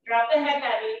 Drop the head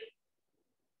heavy.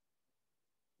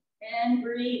 And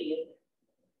breathe.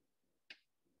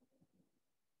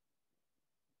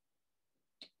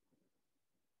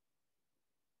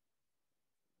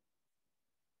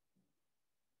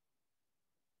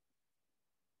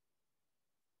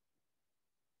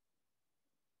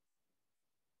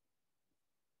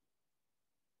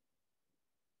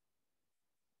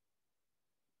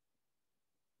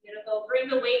 Beautiful. Bring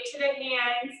the weight to the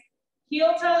hands.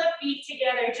 Heel toe the feet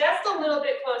together just a little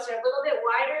bit closer, a little bit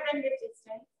wider than hip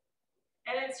distance.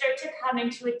 And then start to come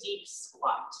into a deep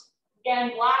squat.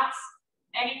 Again, blocks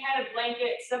any kind of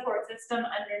blanket support system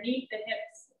underneath the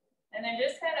hips. And then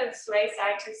just kind of sway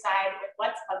side to side with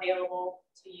what's available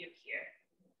to you here.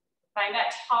 Find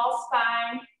that tall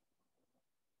spine.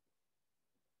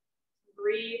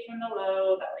 Breathe from the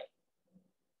low belly.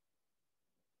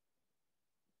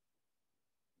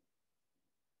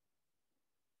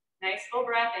 Nice full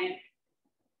breath in.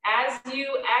 As you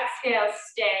exhale,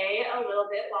 stay a little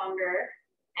bit longer.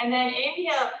 And then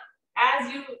inhale,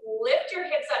 as you lift your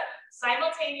hips up,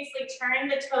 simultaneously turn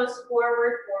the toes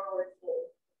forward, forward fold.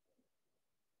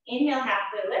 Inhale,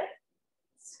 halfway lift.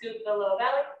 Scoop the low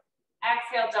belly.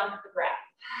 Exhale, dump the breath.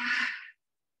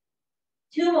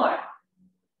 2 more.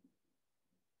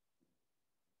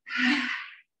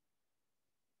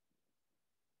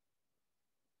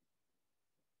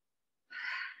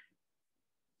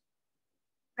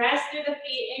 Press through the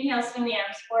feet. Inhale, swing the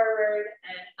arms forward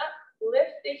and up. Lift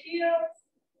the heels.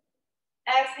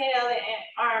 Exhale the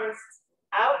arms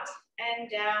out and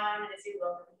down as you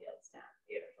lower the heels down.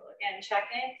 Beautiful. Again, check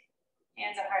in.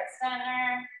 Hands at heart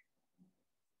center.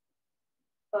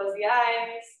 Close the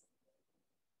eyes.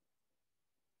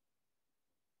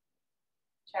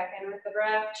 Check in with the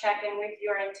breath, check in with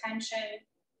your intention,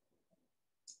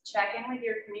 check in with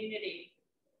your community.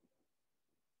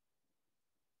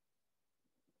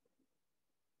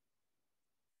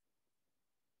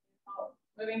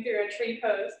 Moving through a tree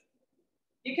pose.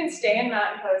 You can stay in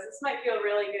mountain pose. This might feel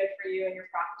really good for you in your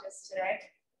practice today.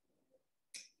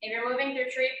 If you're moving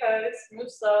through tree pose, move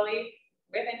slowly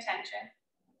with intention.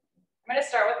 I'm going to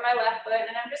start with my left foot,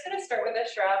 and I'm just going to start with a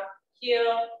shrub,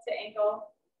 heel to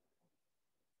ankle.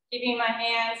 Keeping my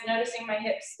hands, noticing my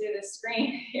hips through the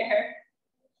screen here.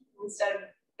 Instead of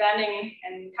bending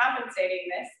and compensating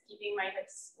this, keeping my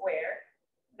hips square,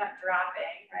 not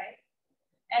dropping, right?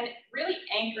 And really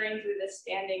anchoring through the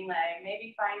standing leg,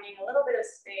 maybe finding a little bit of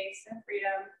space and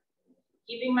freedom,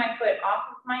 keeping my foot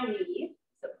off of my knee,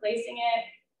 so placing it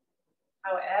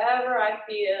however I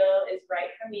feel is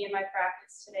right for me in my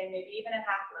practice today, maybe even a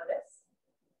half lotus.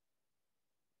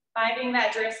 Finding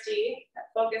that drishti, that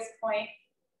focus point,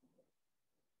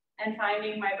 and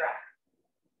finding my breath.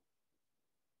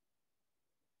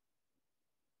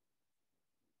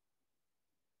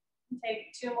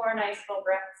 Take 2 more nice full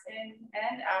breaths in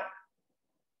and out.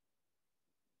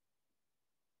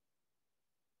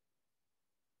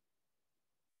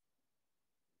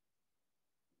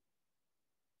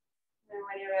 And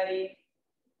when you're ready,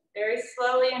 very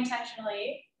slowly,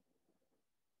 intentionally,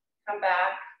 come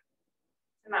back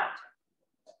to mountain,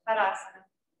 Tadasana.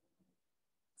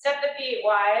 Step the feet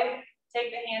wide, take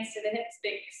the hands to the hips,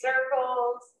 big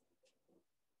circles.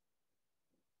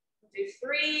 Do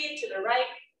 3 to the right.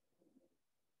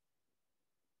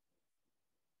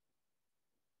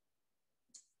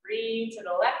 3 to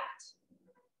the left.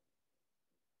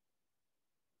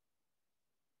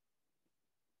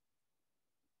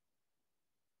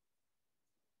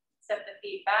 Step the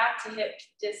feet back to hip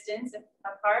distance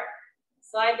apart.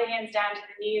 Slide the hands down to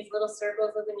the knees, little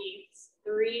circles of the knees.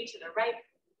 3 to the right.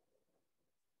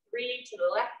 3 to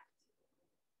the left.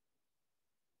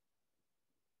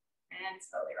 And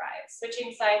slowly rise.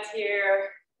 Switching sides here.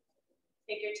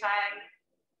 Take your time.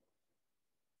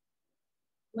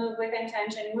 Move with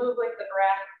intention, move with the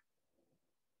breath.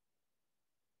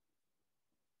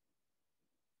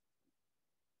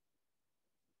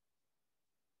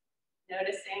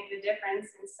 Noticing the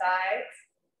difference in sides.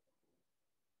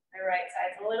 My right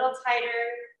side's a little tighter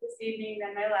this evening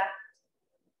than my left.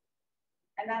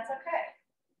 And that's okay.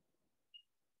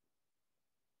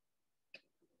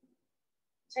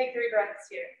 Take 3 breaths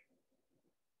here.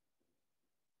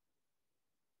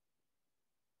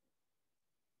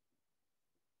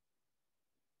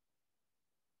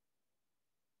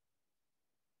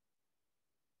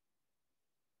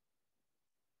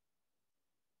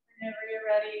 Whenever you're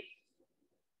ready,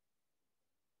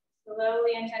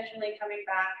 slowly, intentionally coming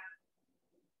back.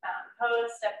 Pose,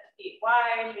 step the feet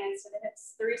wide, hands to the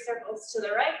hips, 3 circles to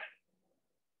the right.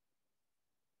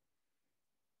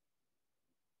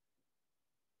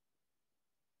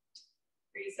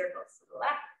 3 circles to the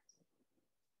left.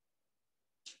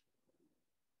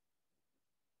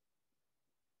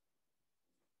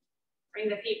 Bring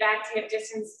the feet back to hip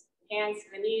distance, hands to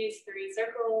the knees, 3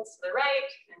 circles to the right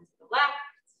and to the left.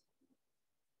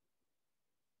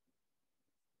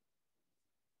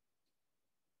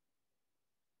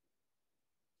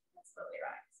 And slowly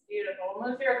rise. Beautiful.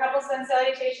 We'll move through a couple sun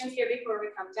salutations here before we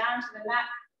come down to the mat.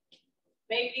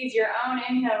 Make these your own.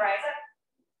 Inhale, rise up.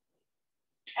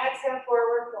 Exhale,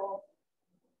 forward fold.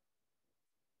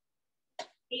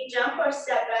 Feet jump or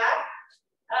step back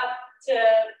up to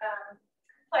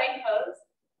plank pose,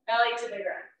 belly to the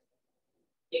ground.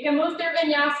 You can move through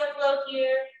vinyasa flow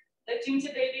here, lifting to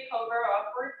baby cobra,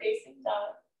 upward facing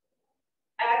dog.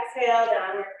 Exhale,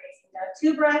 downward facing dog.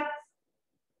 2 breaths.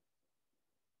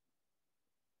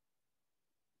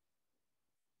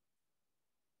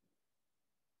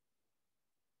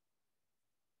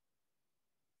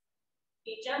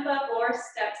 Feet jump up or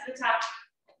step to the top.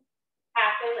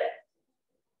 Halfway lift.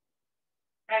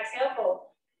 Exhale, fold.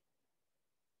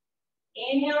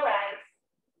 Inhale, rise.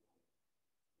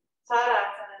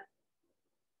 Tadasana.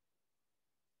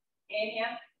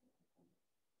 Inhale.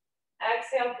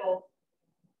 Exhale, fold.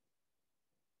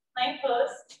 Plank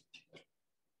pose.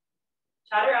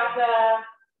 Chaturanga.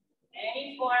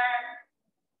 Any form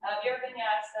of your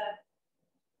vinyasa.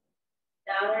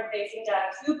 Downward facing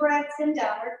dog. 2 breaths in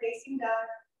downward facing dog.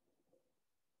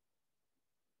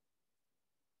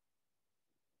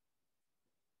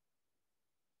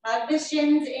 Hug the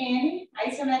shins in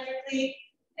isometrically,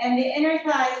 and the inner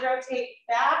thighs rotate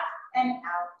back and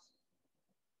out.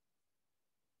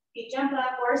 Feet jump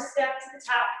up or step to the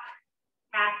top.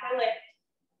 Halfway lift.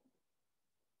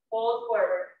 Fold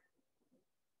forward.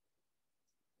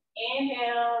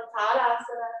 Inhale,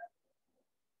 Tadasana.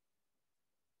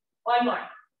 One more.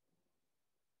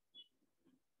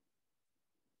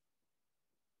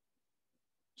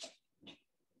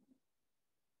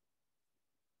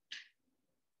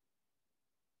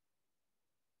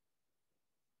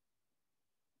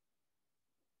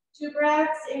 Two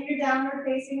breaths in your downward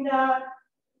facing dog.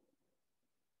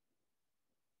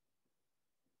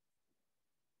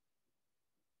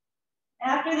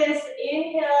 After this,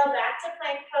 inhale back to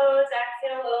plank pose,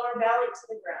 exhale lower belly to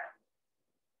the ground.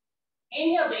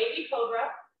 Inhale, baby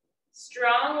cobra.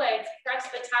 Strong legs, press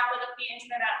the top of the feet into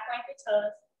the mat, point the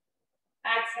toes.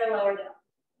 Exhale, lower down.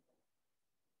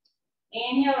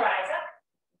 Inhale, rise up.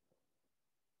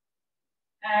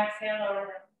 Exhale, lower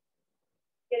down.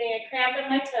 Getting a cramp in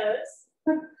my toes.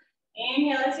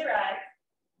 Inhale as you rise.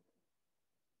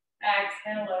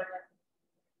 Exhale, lower down.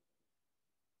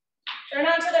 Turn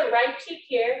onto the right cheek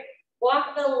here.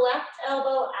 Walk the left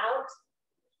elbow out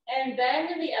and bend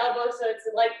in the elbow so it's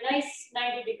like nice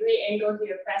 90-degree angle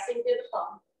here, pressing through the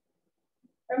palm.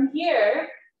 From here,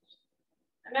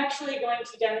 I'm actually going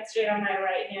to demonstrate on my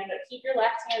right hand, but keep your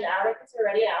left hand out if it's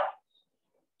already out.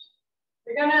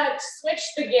 You're gonna switch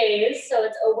the gaze so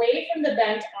it's away from the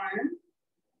bent arm.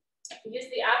 Use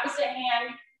the opposite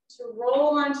hand to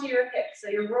roll onto your hip. So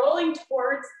you're rolling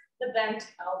towards the bent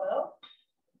elbow.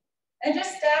 And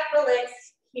just stack the legs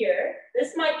here.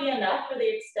 This might be enough for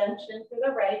the extension for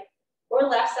the right or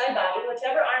left side body,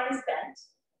 whichever arm is bent.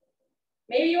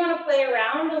 Maybe you want to play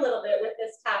around a little bit with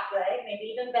this top leg, maybe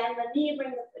even bend the knee,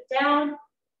 bring the foot down,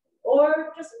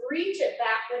 or just reach it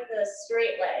back with the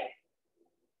straight leg.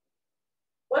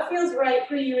 What feels right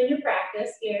for you in your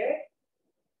practice here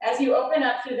as you open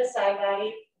up through the side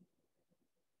body?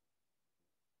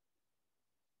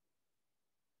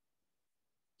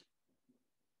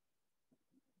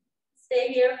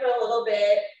 Stay here for a little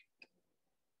bit.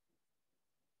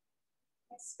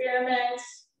 Experiment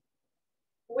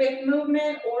with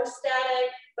movement or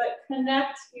static, but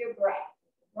connect your breath,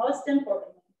 most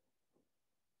importantly.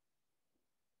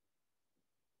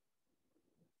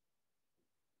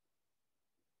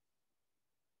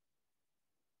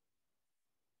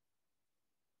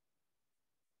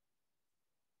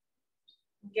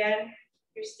 Again,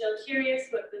 you're still curious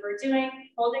what we're doing,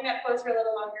 holding that pose for a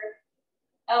little longer.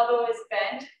 Elbow is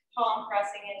bent, palm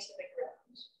pressing into the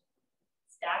ground.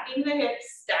 Stacking the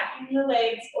hips, stacking the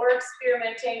legs, or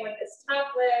experimenting with this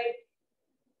top leg.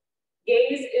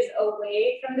 Gaze is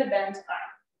away from the bent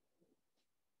arm.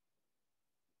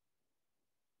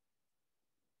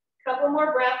 Couple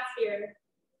more breaths here.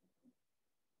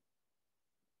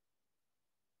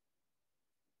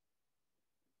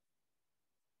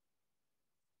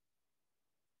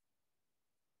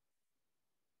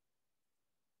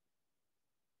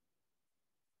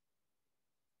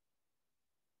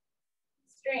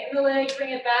 Straighten the leg, bring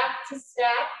it back to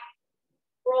stack.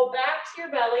 Roll back to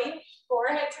your belly,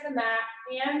 forehead to the mat,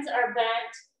 hands are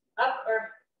bent up,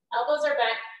 or elbows are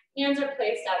bent, hands are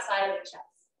placed outside of the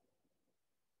chest.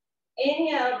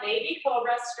 Inhale, baby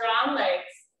cobra, strong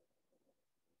legs.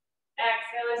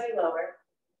 Exhale as you lower.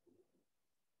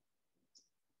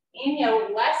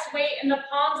 Inhale, less weight in the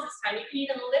palms this time. You can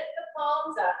even lift the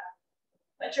palms up.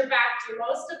 Let your back do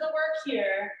most of the work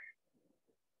here.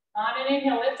 On an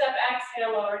inhale, lift up,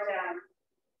 exhale, lower down.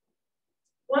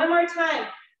 One more time.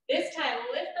 This time,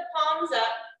 lift the palms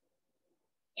up.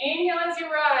 Inhale as you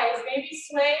rise. Maybe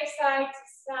sway side to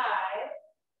side.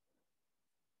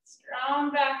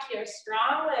 Strong back here,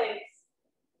 strong legs.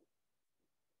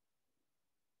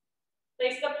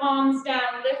 Place the palms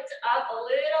down, lift up a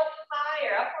little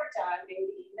higher, upward dog, maybe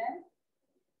even.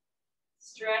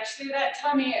 Stretch through that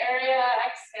tummy area,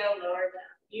 exhale, lower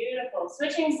down. Beautiful.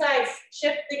 Switching sides,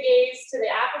 shift the gaze to the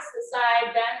opposite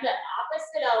side, bend the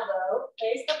opposite elbow,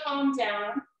 place the palm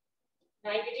down,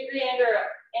 90-degree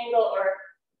angle or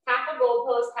half a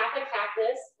goalpost, half a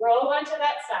cactus, roll onto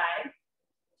that side.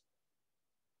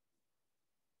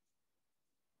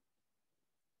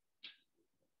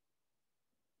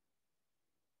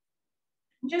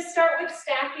 Just start with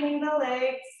stacking the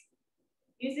legs,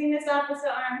 using this opposite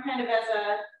arm kind of as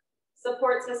a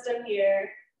support system here.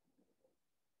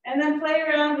 And then play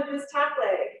around with this top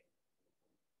leg.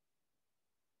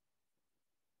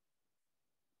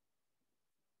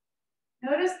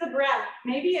 Notice the breath.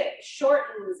 Maybe it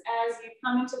shortens as you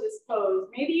come into this pose.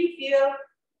 Maybe you feel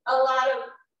a lot of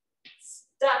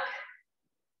stuck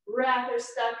breath or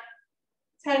stuck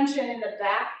tension in the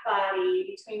back body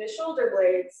between the shoulder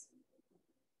blades.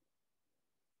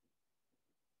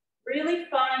 Really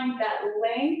find that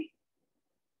length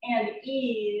and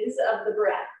ease of the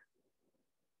breath.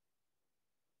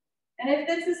 And if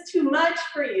this is too much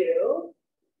for you,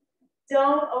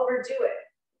 don't overdo it.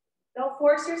 Don't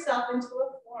force yourself into a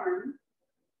form.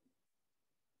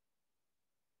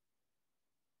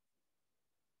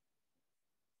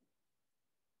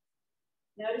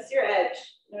 Notice your edge.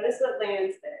 Notice what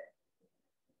lands there.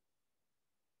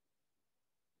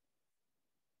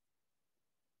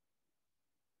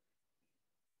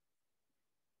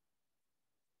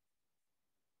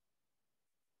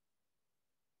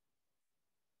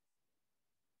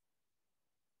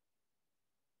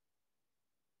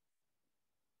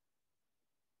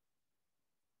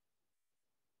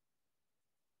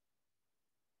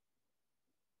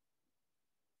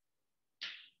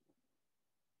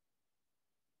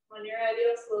 When you're ready,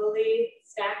 you'll slowly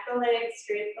stack the legs,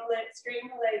 straighten the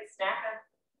legs, stack them.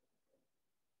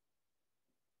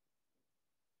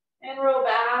 And roll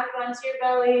back onto your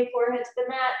belly, forehead to the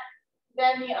mat.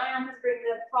 Bend the arms, bring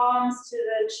the palms to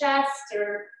the chest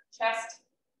or chest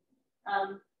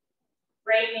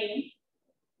framing.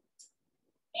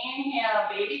 Inhale,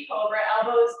 baby cobra,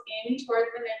 elbows in towards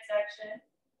the midsection.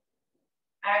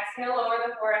 Exhale, lower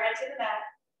the forehead to the mat.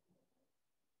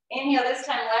 Inhale, this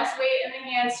time less weight in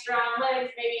the hands, strong legs,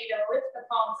 maybe even lift the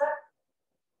palms up.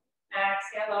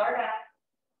 Exhale, lower down.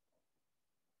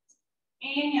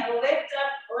 Inhale, lift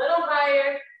up a little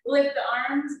higher, lift the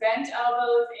arms, bent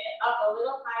elbows up a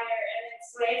little higher, and then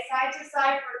sway side to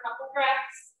side for a couple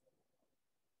breaths.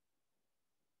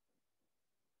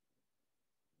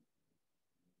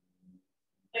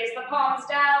 Place the palms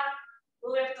down,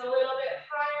 lift a little bit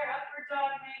higher, upward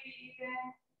dog maybe even.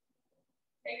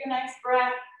 Take a nice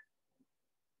breath.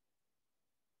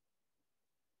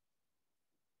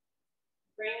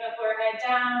 Bring the forehead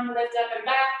down, lift up and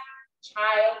back.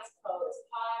 Child's pose.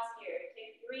 Pause here.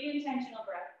 Take 3 intentional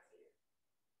breaths here.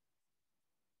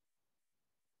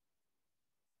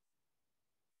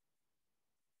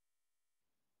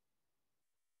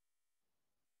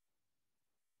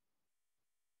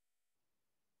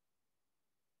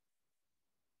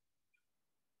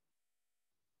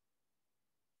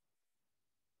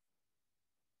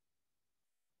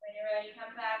 When you're ready,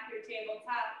 come back to your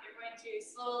tabletop. You're going to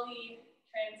slowly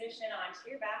transition onto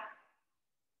your back.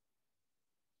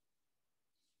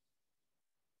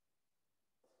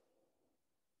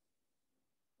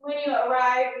 When you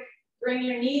arrive, bring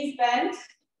your knees bent,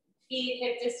 feet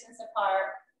hip distance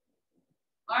apart.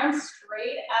 Arms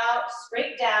straight out,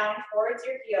 straight down towards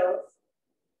your heels.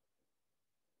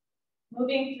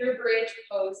 Moving through bridge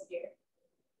pose here.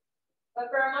 But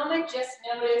for a moment, just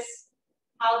notice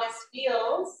how this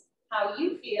feels, how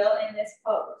you feel in this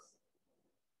pose.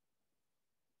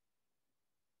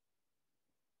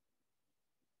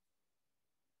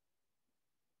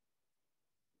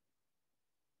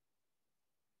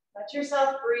 Let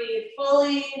yourself breathe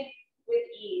fully with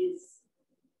ease.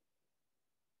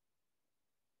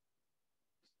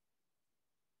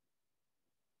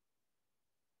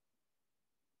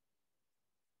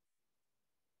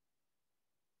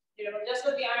 Beautiful. Just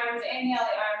with the arms, inhale,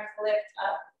 the arms lift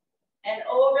up and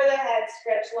over the head,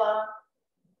 stretch long.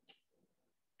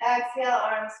 Exhale,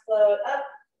 arms float up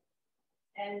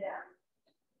and down.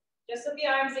 Just with the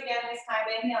arms again this time,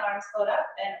 inhale, arms float up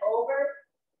and over.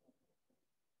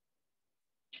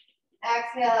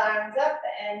 Exhale, arms up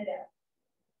and down.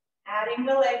 Adding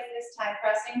the legs this time,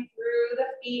 pressing through the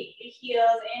feet, the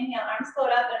heels. Inhale, arms float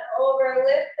up and over.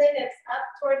 Lift the hips up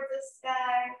towards the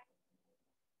sky.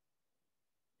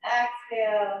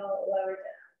 Exhale, lower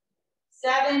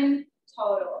down. 7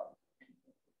 total.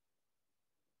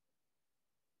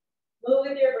 Move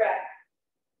with your breath.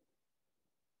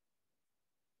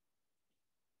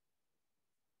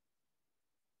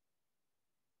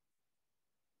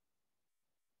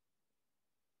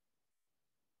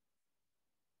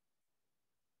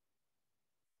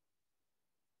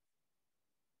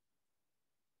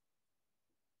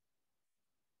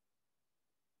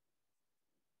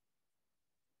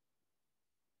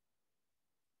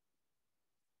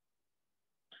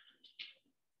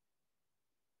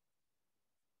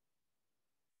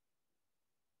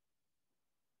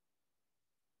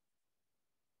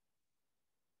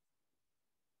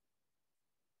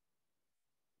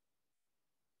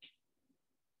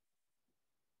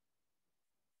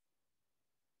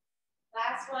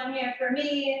 Last one here for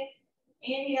me.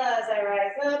 Inhale as I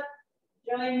rise up.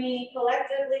 Join me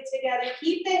collectively together.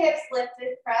 Keep the hips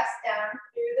lifted, press down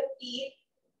through the feet,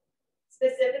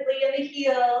 specifically in the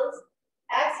heels.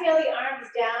 Exhale the arms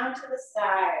down to the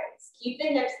sides. Keep the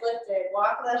hips lifted.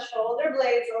 Walk the shoulder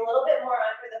blades a little bit more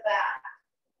under the back.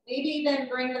 Maybe even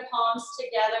bring the palms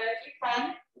together if you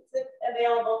can. It's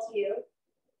available to you.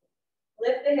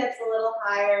 Lift the hips a little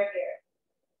higher here.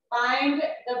 Find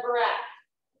the breath.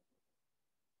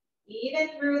 even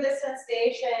through the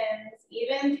sensations,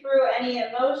 even through any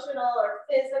emotional or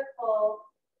physical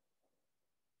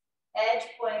edge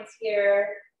points here,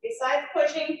 besides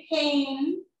pushing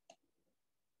pain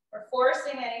or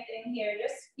forcing anything here,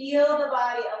 just feel the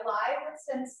body alive with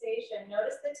sensation.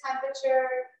 Notice the temperature,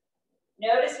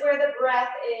 notice where the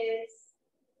breath is.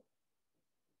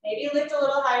 Maybe lift a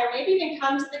little higher, maybe even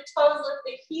come to the toes, lift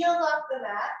the heels off the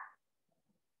mat.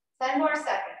 10 more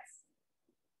seconds.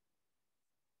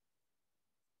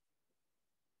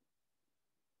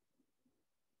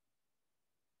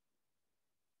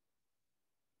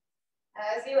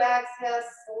 As you exhale,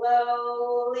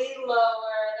 slowly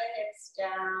lower the hips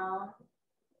down.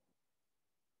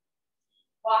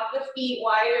 Walk the feet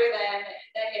wider than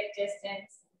the hip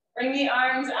distance. Bring the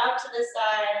arms out to the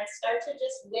side and start to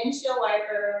just windshield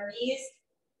wiper, knees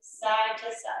side to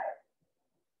side.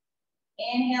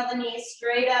 Inhale the knees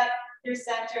straight up through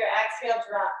center. Exhale,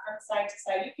 drop from side to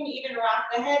side. You can even rock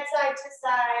the head side to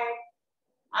side,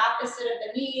 opposite of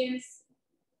the knees.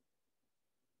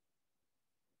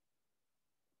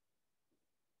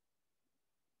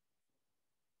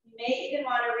 You may even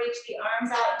want to reach the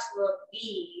arms out to a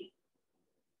V.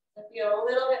 So feel a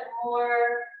little bit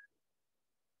more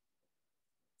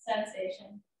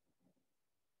sensation.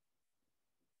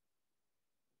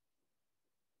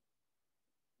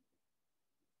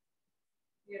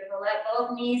 Beautiful. Let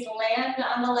both knees land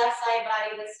on the left side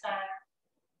body this time.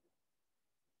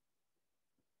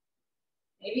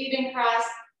 Maybe you can cross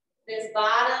this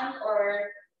bottom or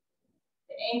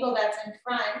the ankle that's in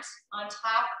front on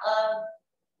top of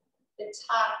the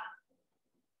top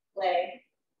leg.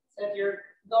 So if you're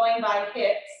going by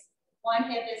hips, one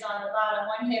hip is on the bottom,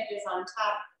 one hip is on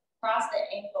top. Cross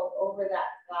the ankle over that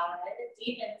thigh. It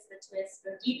deepens the twist,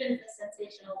 or deepens the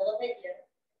sensation a little bit here.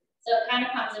 So it kind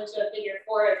of comes into a figure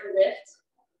four if you lift.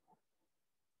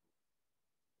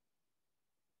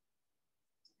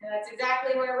 And that's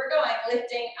exactly where we're going,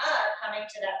 lifting up, coming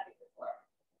to that figure four.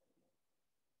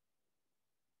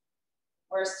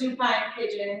 Or supine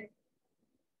pigeon.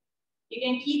 You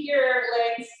can keep your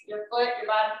legs, your foot, your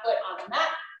bottom foot on the mat,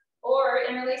 or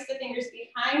interlace the fingers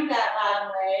behind that bottom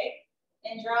leg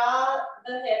and draw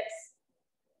the hips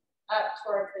up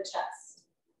towards the chest.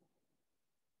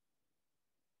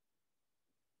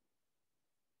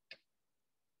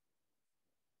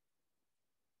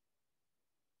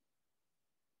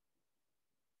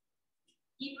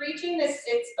 Keep reaching the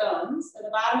sits bones, so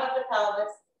the bottom of the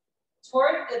pelvis,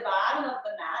 toward the bottom of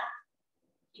the mat.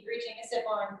 Keep reaching the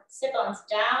sit bones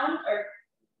down or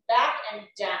back and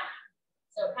down.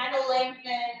 So it kind of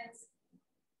lengthens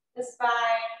the spine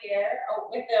here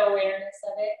with the awareness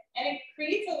of it. And it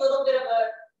creates a little bit of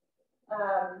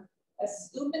a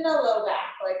scoop in the low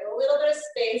back, like a little bit of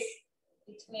space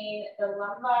between the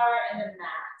lumbar and the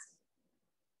mat.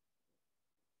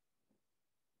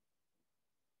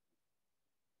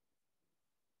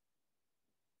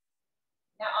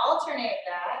 Now alternate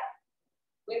that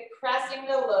with pressing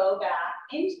the low back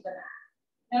into the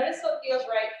mat. Notice what feels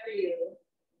right for you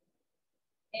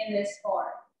in this form.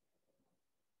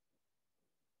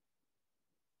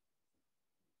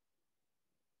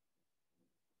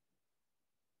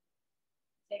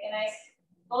 Take a nice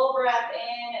full breath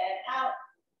in and out.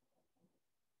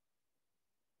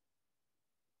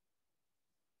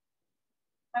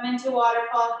 Come into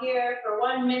waterfall here for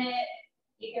 1 minute.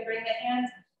 You can bring the hands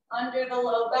under the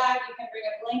low back. You can bring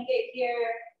a blanket here,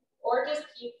 or just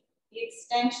keep the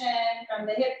extension from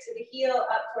the hip to the heel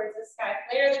up towards the sky.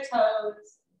 Flare the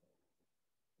toes.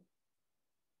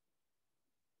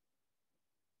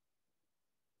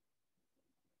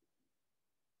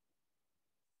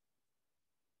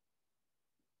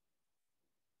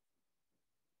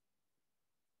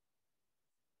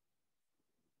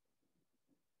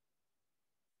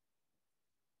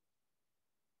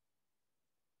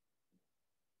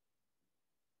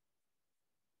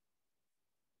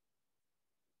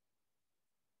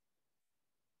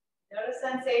 Notice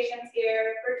sensations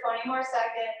here for 20 more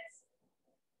seconds.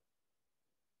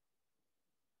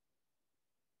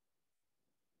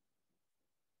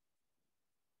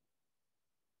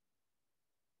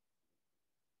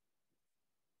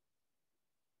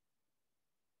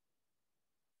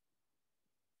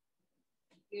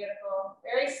 Beautiful.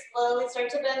 Very slowly start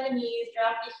to bend the knees,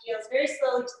 drop the heels very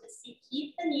slowly to the seat.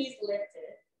 Keep the knees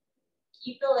lifted.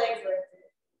 Keep the legs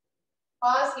lifted.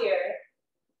 Pause here.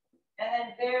 And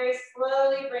then very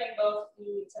slowly bring both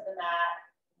feet to the mat.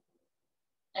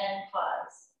 And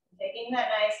pause. Taking that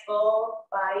nice full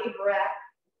body breath.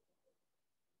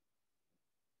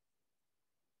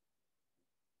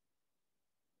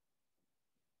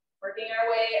 Working our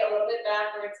way a little bit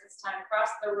backwards this time. Cross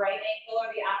the right ankle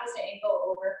or the opposite ankle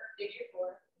over for figure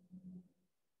 4.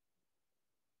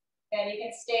 And you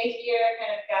can stay here,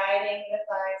 kind of guiding the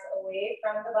thighs away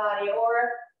from the body, or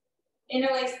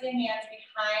interlace the hands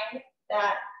behind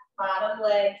that bottom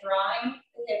leg, drawing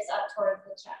the hips up towards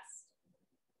the chest.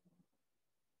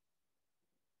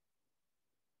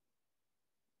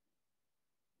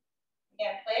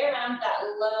 Again, play around that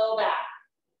low back.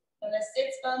 And the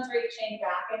sits bones reaching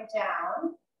back and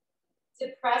down,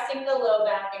 depressing the low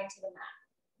back into the mat.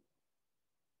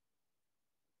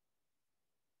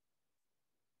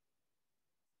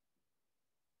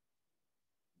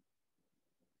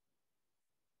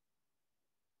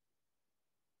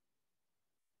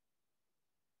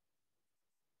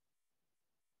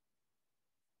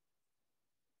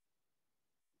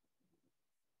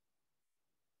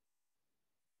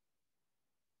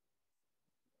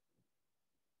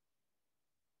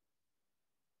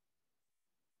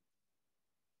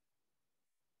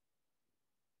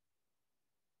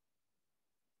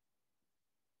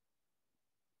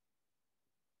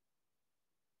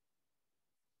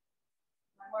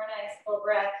 One more nice full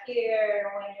breath here.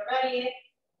 When you're ready,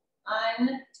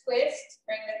 untwist,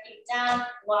 bring the feet down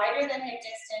wider than hip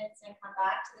distance and come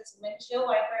back to this windshield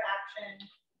wiper action.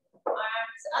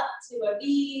 Arms up to a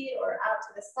V or out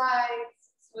to the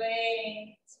sides,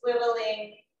 swaying,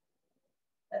 swiveling.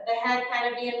 Let the head kind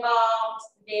of be involved.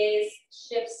 The gaze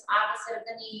shifts opposite of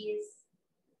the knees.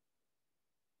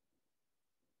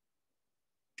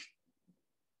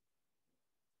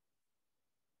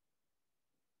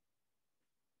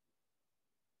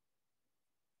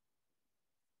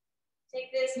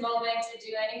 Take this moment to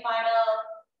do any final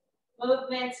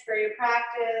movements for your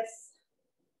practice,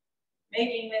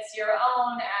 making this your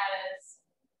own as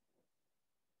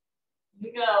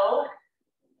you go.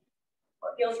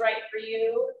 What feels right for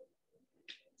you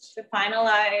to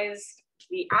finalize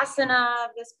the asana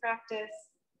of this practice.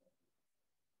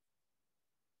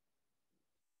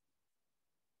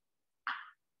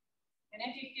 And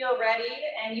if you feel ready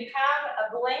and you have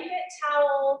a blanket,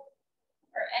 towel,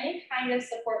 or any kind of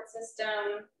support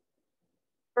system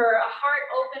for a heart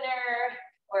opener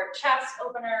or chest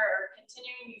opener or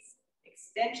continuing these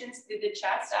extensions through the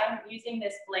chest, I'm using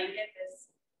this blanket, this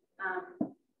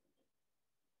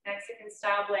Mexican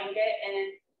style blanket,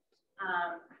 and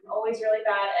I'm always really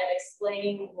bad at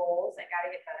explaining rolls. I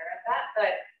gotta get better at that,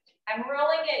 but I'm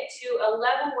rolling it to a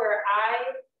level where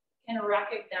I can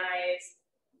recognize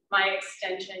my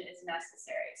extension is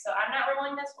necessary. So I'm not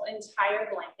rolling this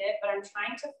entire blanket, but I'm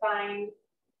trying to find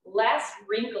less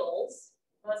wrinkles,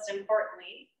 most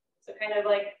importantly. So kind of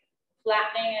like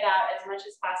flattening it out as much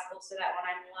as possible so that when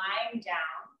I'm lying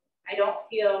down, I don't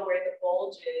feel where the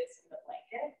bulge is in the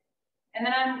blanket. And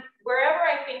then wherever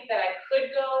I think that I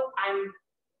could go, I'm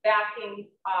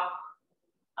backing off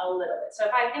a little bit. So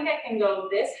if I think I can go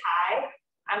this high,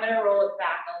 I'm gonna roll it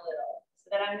back a little so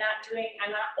that I'm not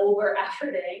over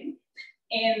efforting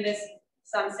in this,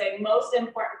 some say, most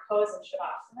important pose in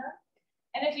Shavasana.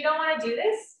 And if you don't wanna do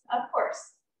this, of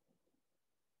course,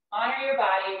 honor your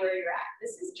body where you're at.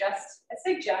 This is just a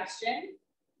suggestion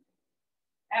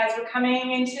as we're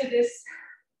coming into this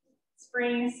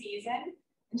spring season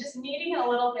and just needing a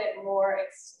little bit more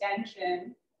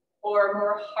extension or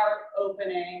more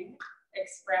heart-opening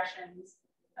expressions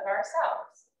of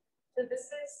ourselves. So this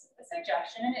is a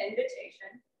suggestion, an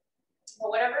invitation, but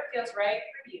whatever feels right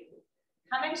for you.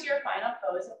 Come into your final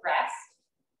pose of rest,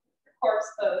 your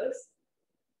corpse pose.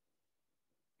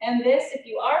 And this, if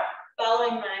you are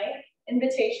following my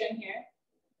invitation here,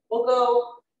 will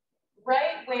go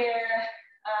right where,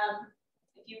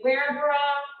 if you wear a bra,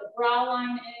 the bra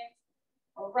line is,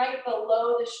 or right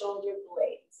below the shoulder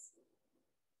blades.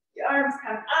 Your arms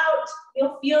come out,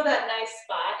 you'll feel that nice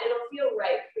spot, it'll feel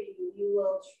right for you. You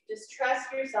will just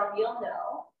trust yourself, you'll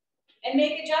know, and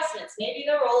make adjustments. Maybe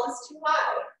the roll is too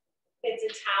high. If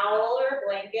it's a towel or a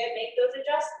blanket, make those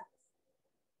adjustments.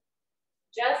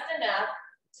 Just enough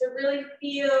to really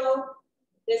feel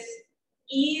this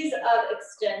ease of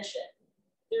extension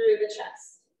through the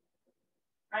chest.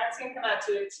 Arms can come out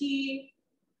to a T,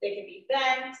 they can be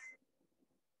bent.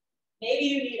 Maybe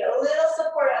you need a little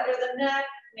support under the neck,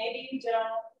 maybe you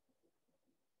don't.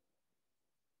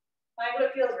 Find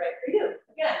what feels right for you.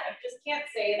 Again, I just can't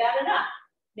say that enough.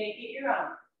 Make it your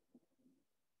own.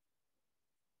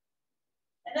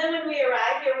 And then when we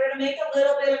arrive here, we're gonna make a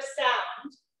little bit of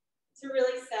sound to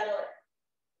really settle it.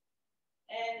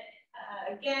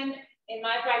 And again, in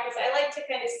my practice, I like to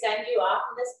kind of send you off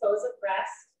in this pose of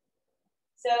rest.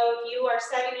 So if you are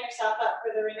setting yourself up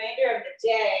for the remainder of the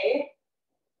day,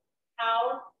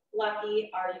 how lucky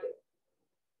are you?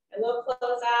 I will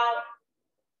close out,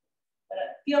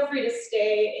 but feel free to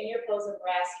stay in your pose of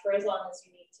rest for as long as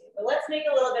you need to. But let's make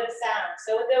a little bit of sound.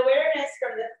 So with the awareness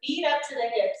from the feet up to the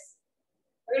hips,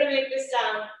 we're gonna make this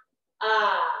sound,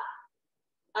 ah,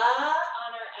 ah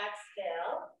on our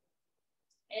exhale.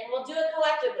 And we'll do it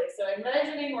collectively. So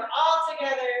imagining we're all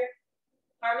together,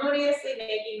 harmoniously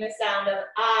making the sound of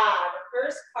ah, the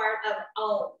first part of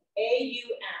om,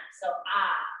 A-U-M, so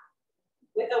ah.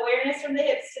 With awareness from the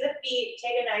hips to the feet,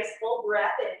 take a nice full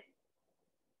breath in.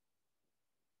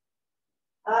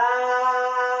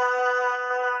 Ah.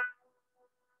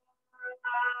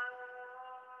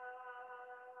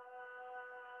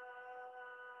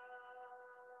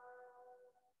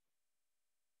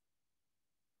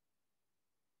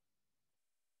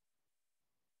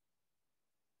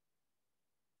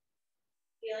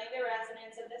 Feeling the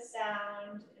resonance of the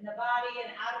sound in the body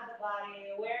and out of the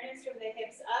body. Awareness from the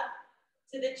hips up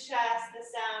to the chest, the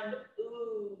sound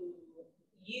ooh,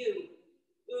 you,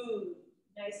 ooh.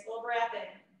 Nice full breath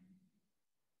in.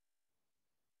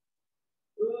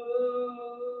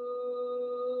 Ooh.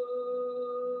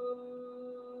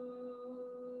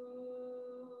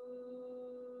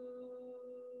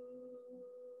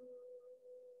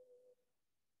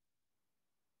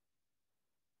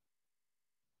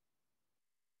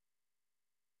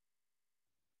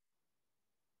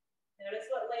 Notice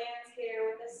what lands here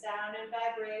with the sound and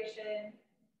vibration.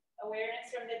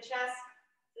 Awareness from the chest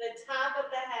to the top of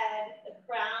the head, the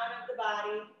crown of the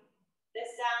body. The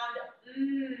sound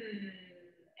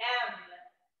M,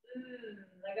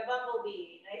 like a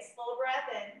bumblebee. Nice full breath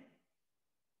in.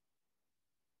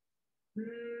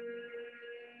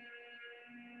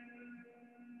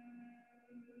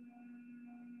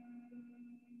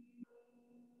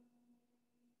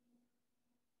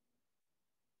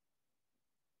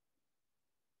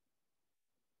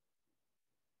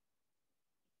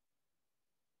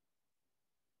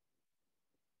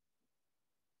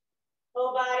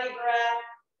 Full body breath,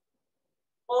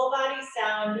 full body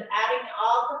sound, adding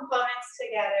all components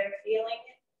together, feeling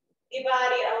the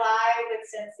body alive with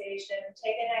sensation.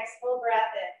 Take a nice full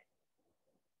breath in.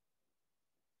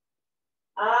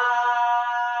 Ah,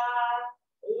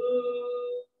 ooh,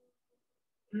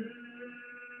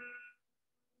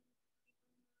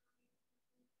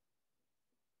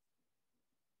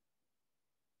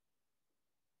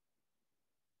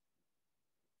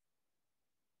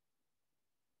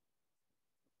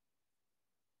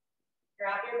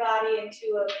 Drop your body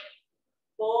into a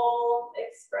full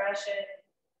expression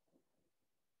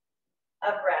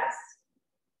of rest.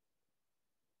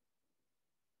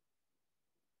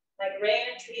 Like rain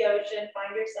into the ocean,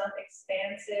 find yourself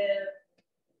expansive,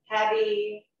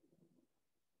 heavy.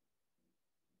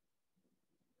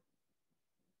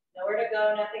 Nowhere to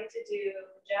go, nothing to do,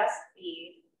 just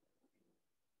be.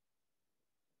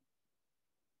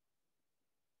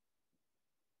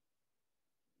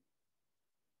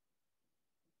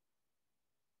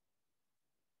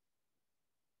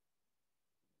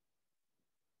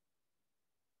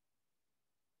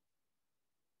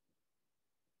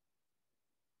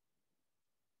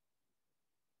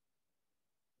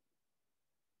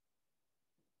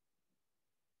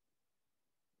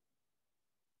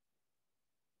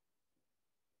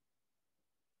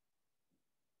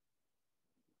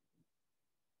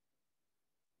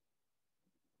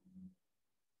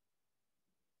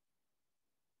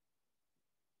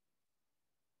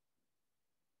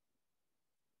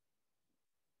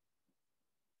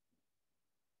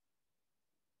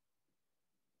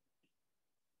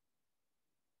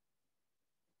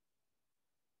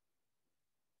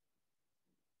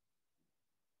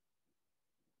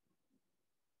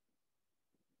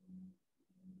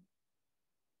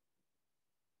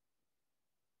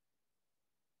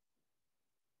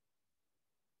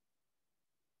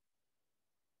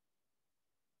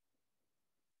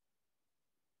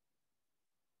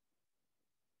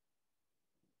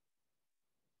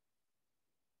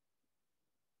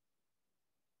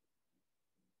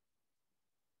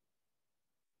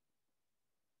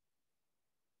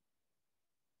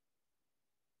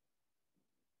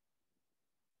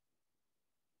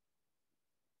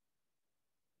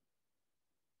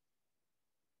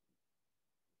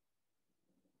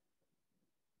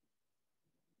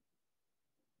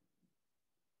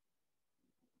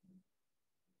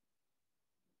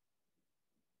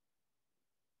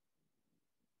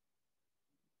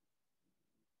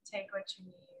 Take what you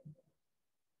need.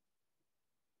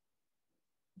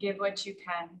 Give what you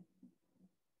can.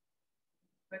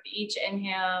 With each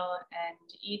inhale and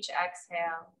each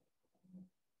exhale,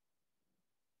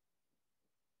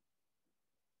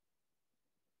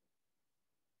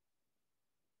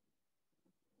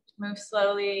 Move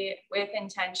slowly with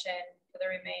intention for the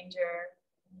remainder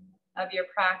of your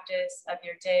practice, of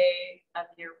your day, of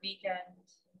your weekend.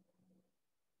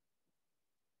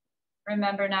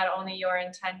 Remember not only your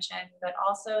intention, but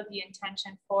also the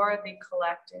intention for the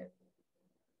collective.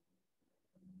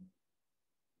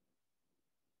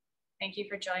 Thank you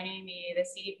for joining me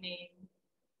this evening.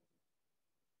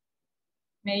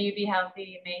 May you be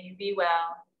healthy, may you be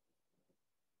well.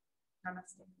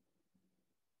 Namaste.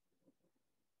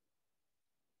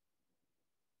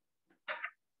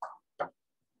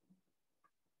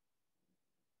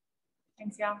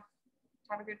 Thanks, y'all.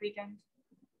 Have a good weekend.